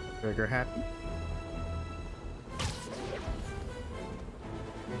 Trigger happy.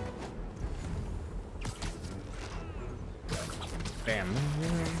 Bam.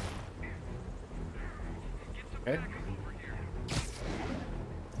 Okay.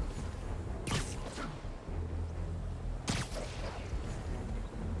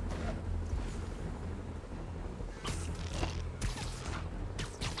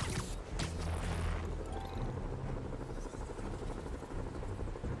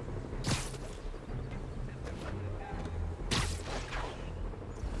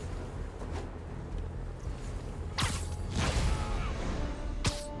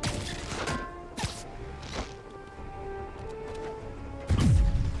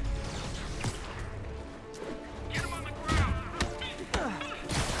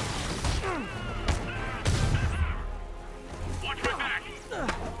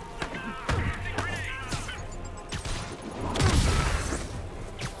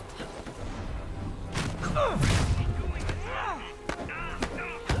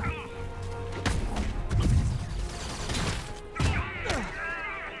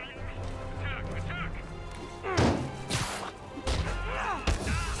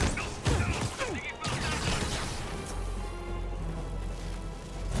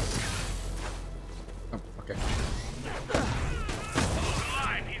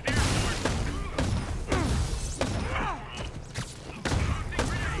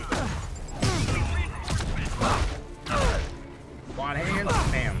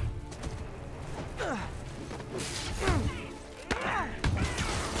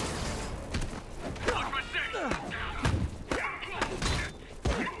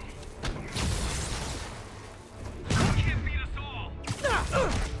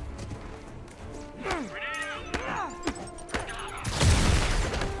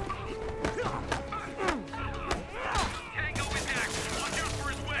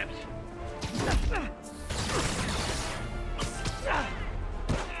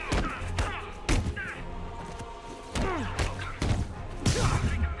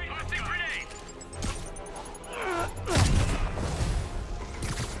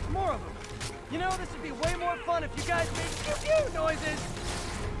 fun if you guys make pew-pew noises.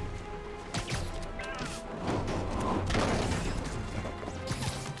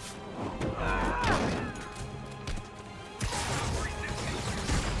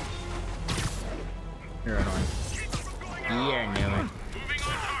 You're annoying. Yeah, annoying.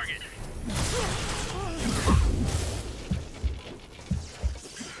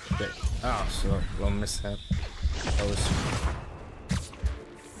 Shit. Oh, so little mishap. That was.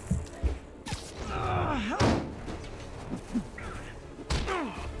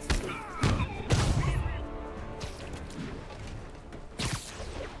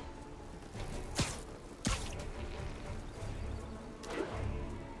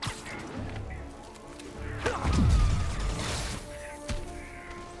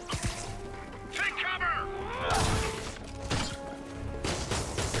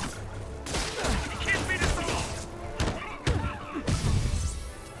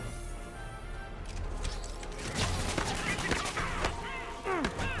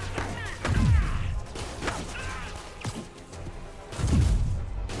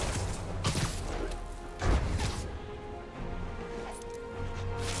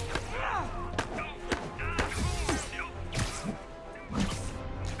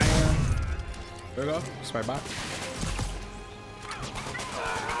 There we go. Spy bot.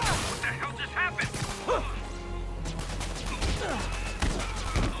 What the hell just happened?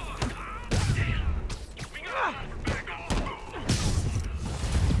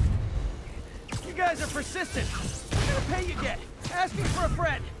 You guys are persistent. What kind of pay you get? Asking for a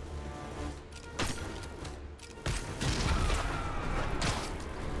friend.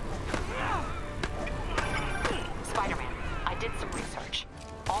 Spider-Man, I did some research.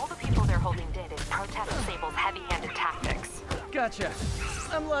 All the people they're holding dead is protest Sable's heavy-handed tactics. Gotcha.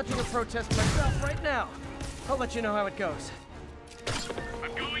 I'm lodging a protest myself right now. I'll let you know how it goes.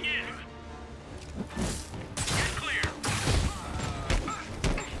 I'm going in. Get clear.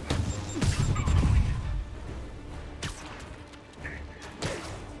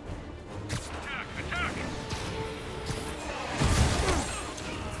 Attack!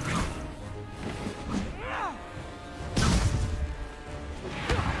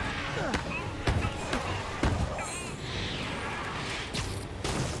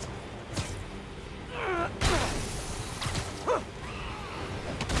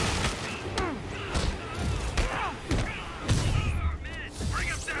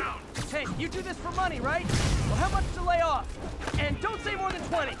 Hey, you do this for money, right? Well, how much to lay off? And don't say more than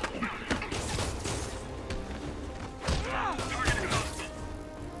 20.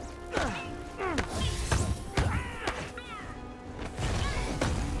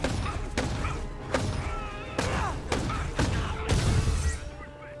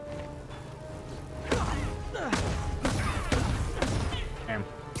 Bam.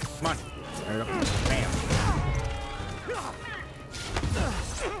 Come on. There we go. Bam.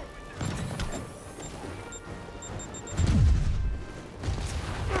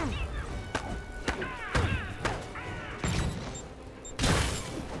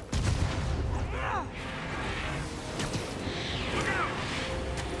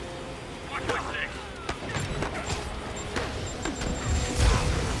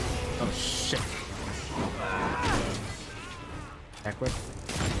 Oh shit. Backward.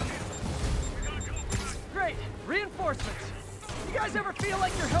 Great. Reinforcements. You guys ever feel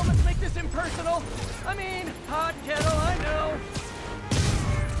like your helmets make this impersonal? I mean, hot kettle, I know.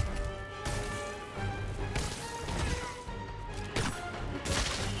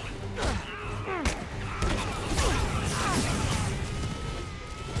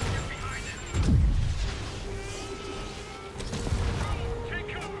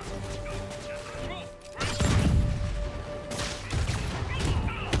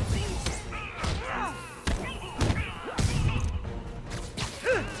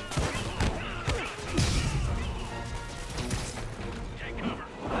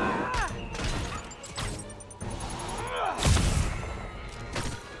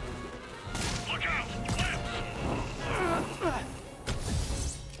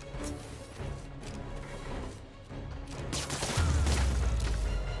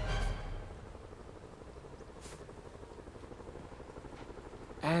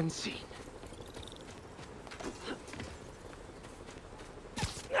 And scene.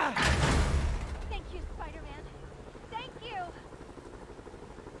 Thank you, Spider-Man. Thank you!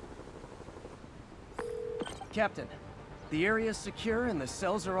 Captain, the area's secure and the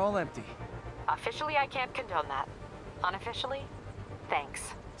cells are all empty. Officially, I can't condone that. Unofficially,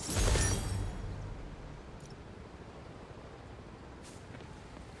 thanks.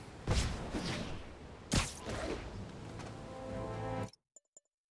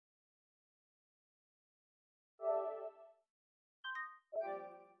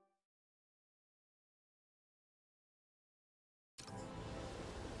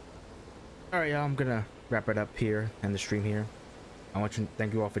 All right, y'all. I'm gonna wrap it up here and the stream here. I want to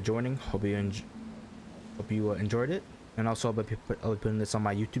thank you all for joining. Hope you enjoyed it, and also I'll be putting this on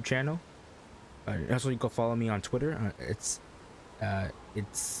my YouTube channel. Also, you can follow me on Twitter. It's at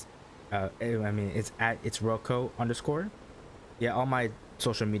RoKo_. Yeah, all my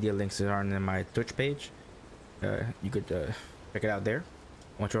social media links are on my Twitch page. You could check it out there.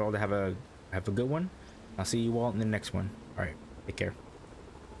 I want you all to have a good one. I'll see you all in the next one. All right, take care.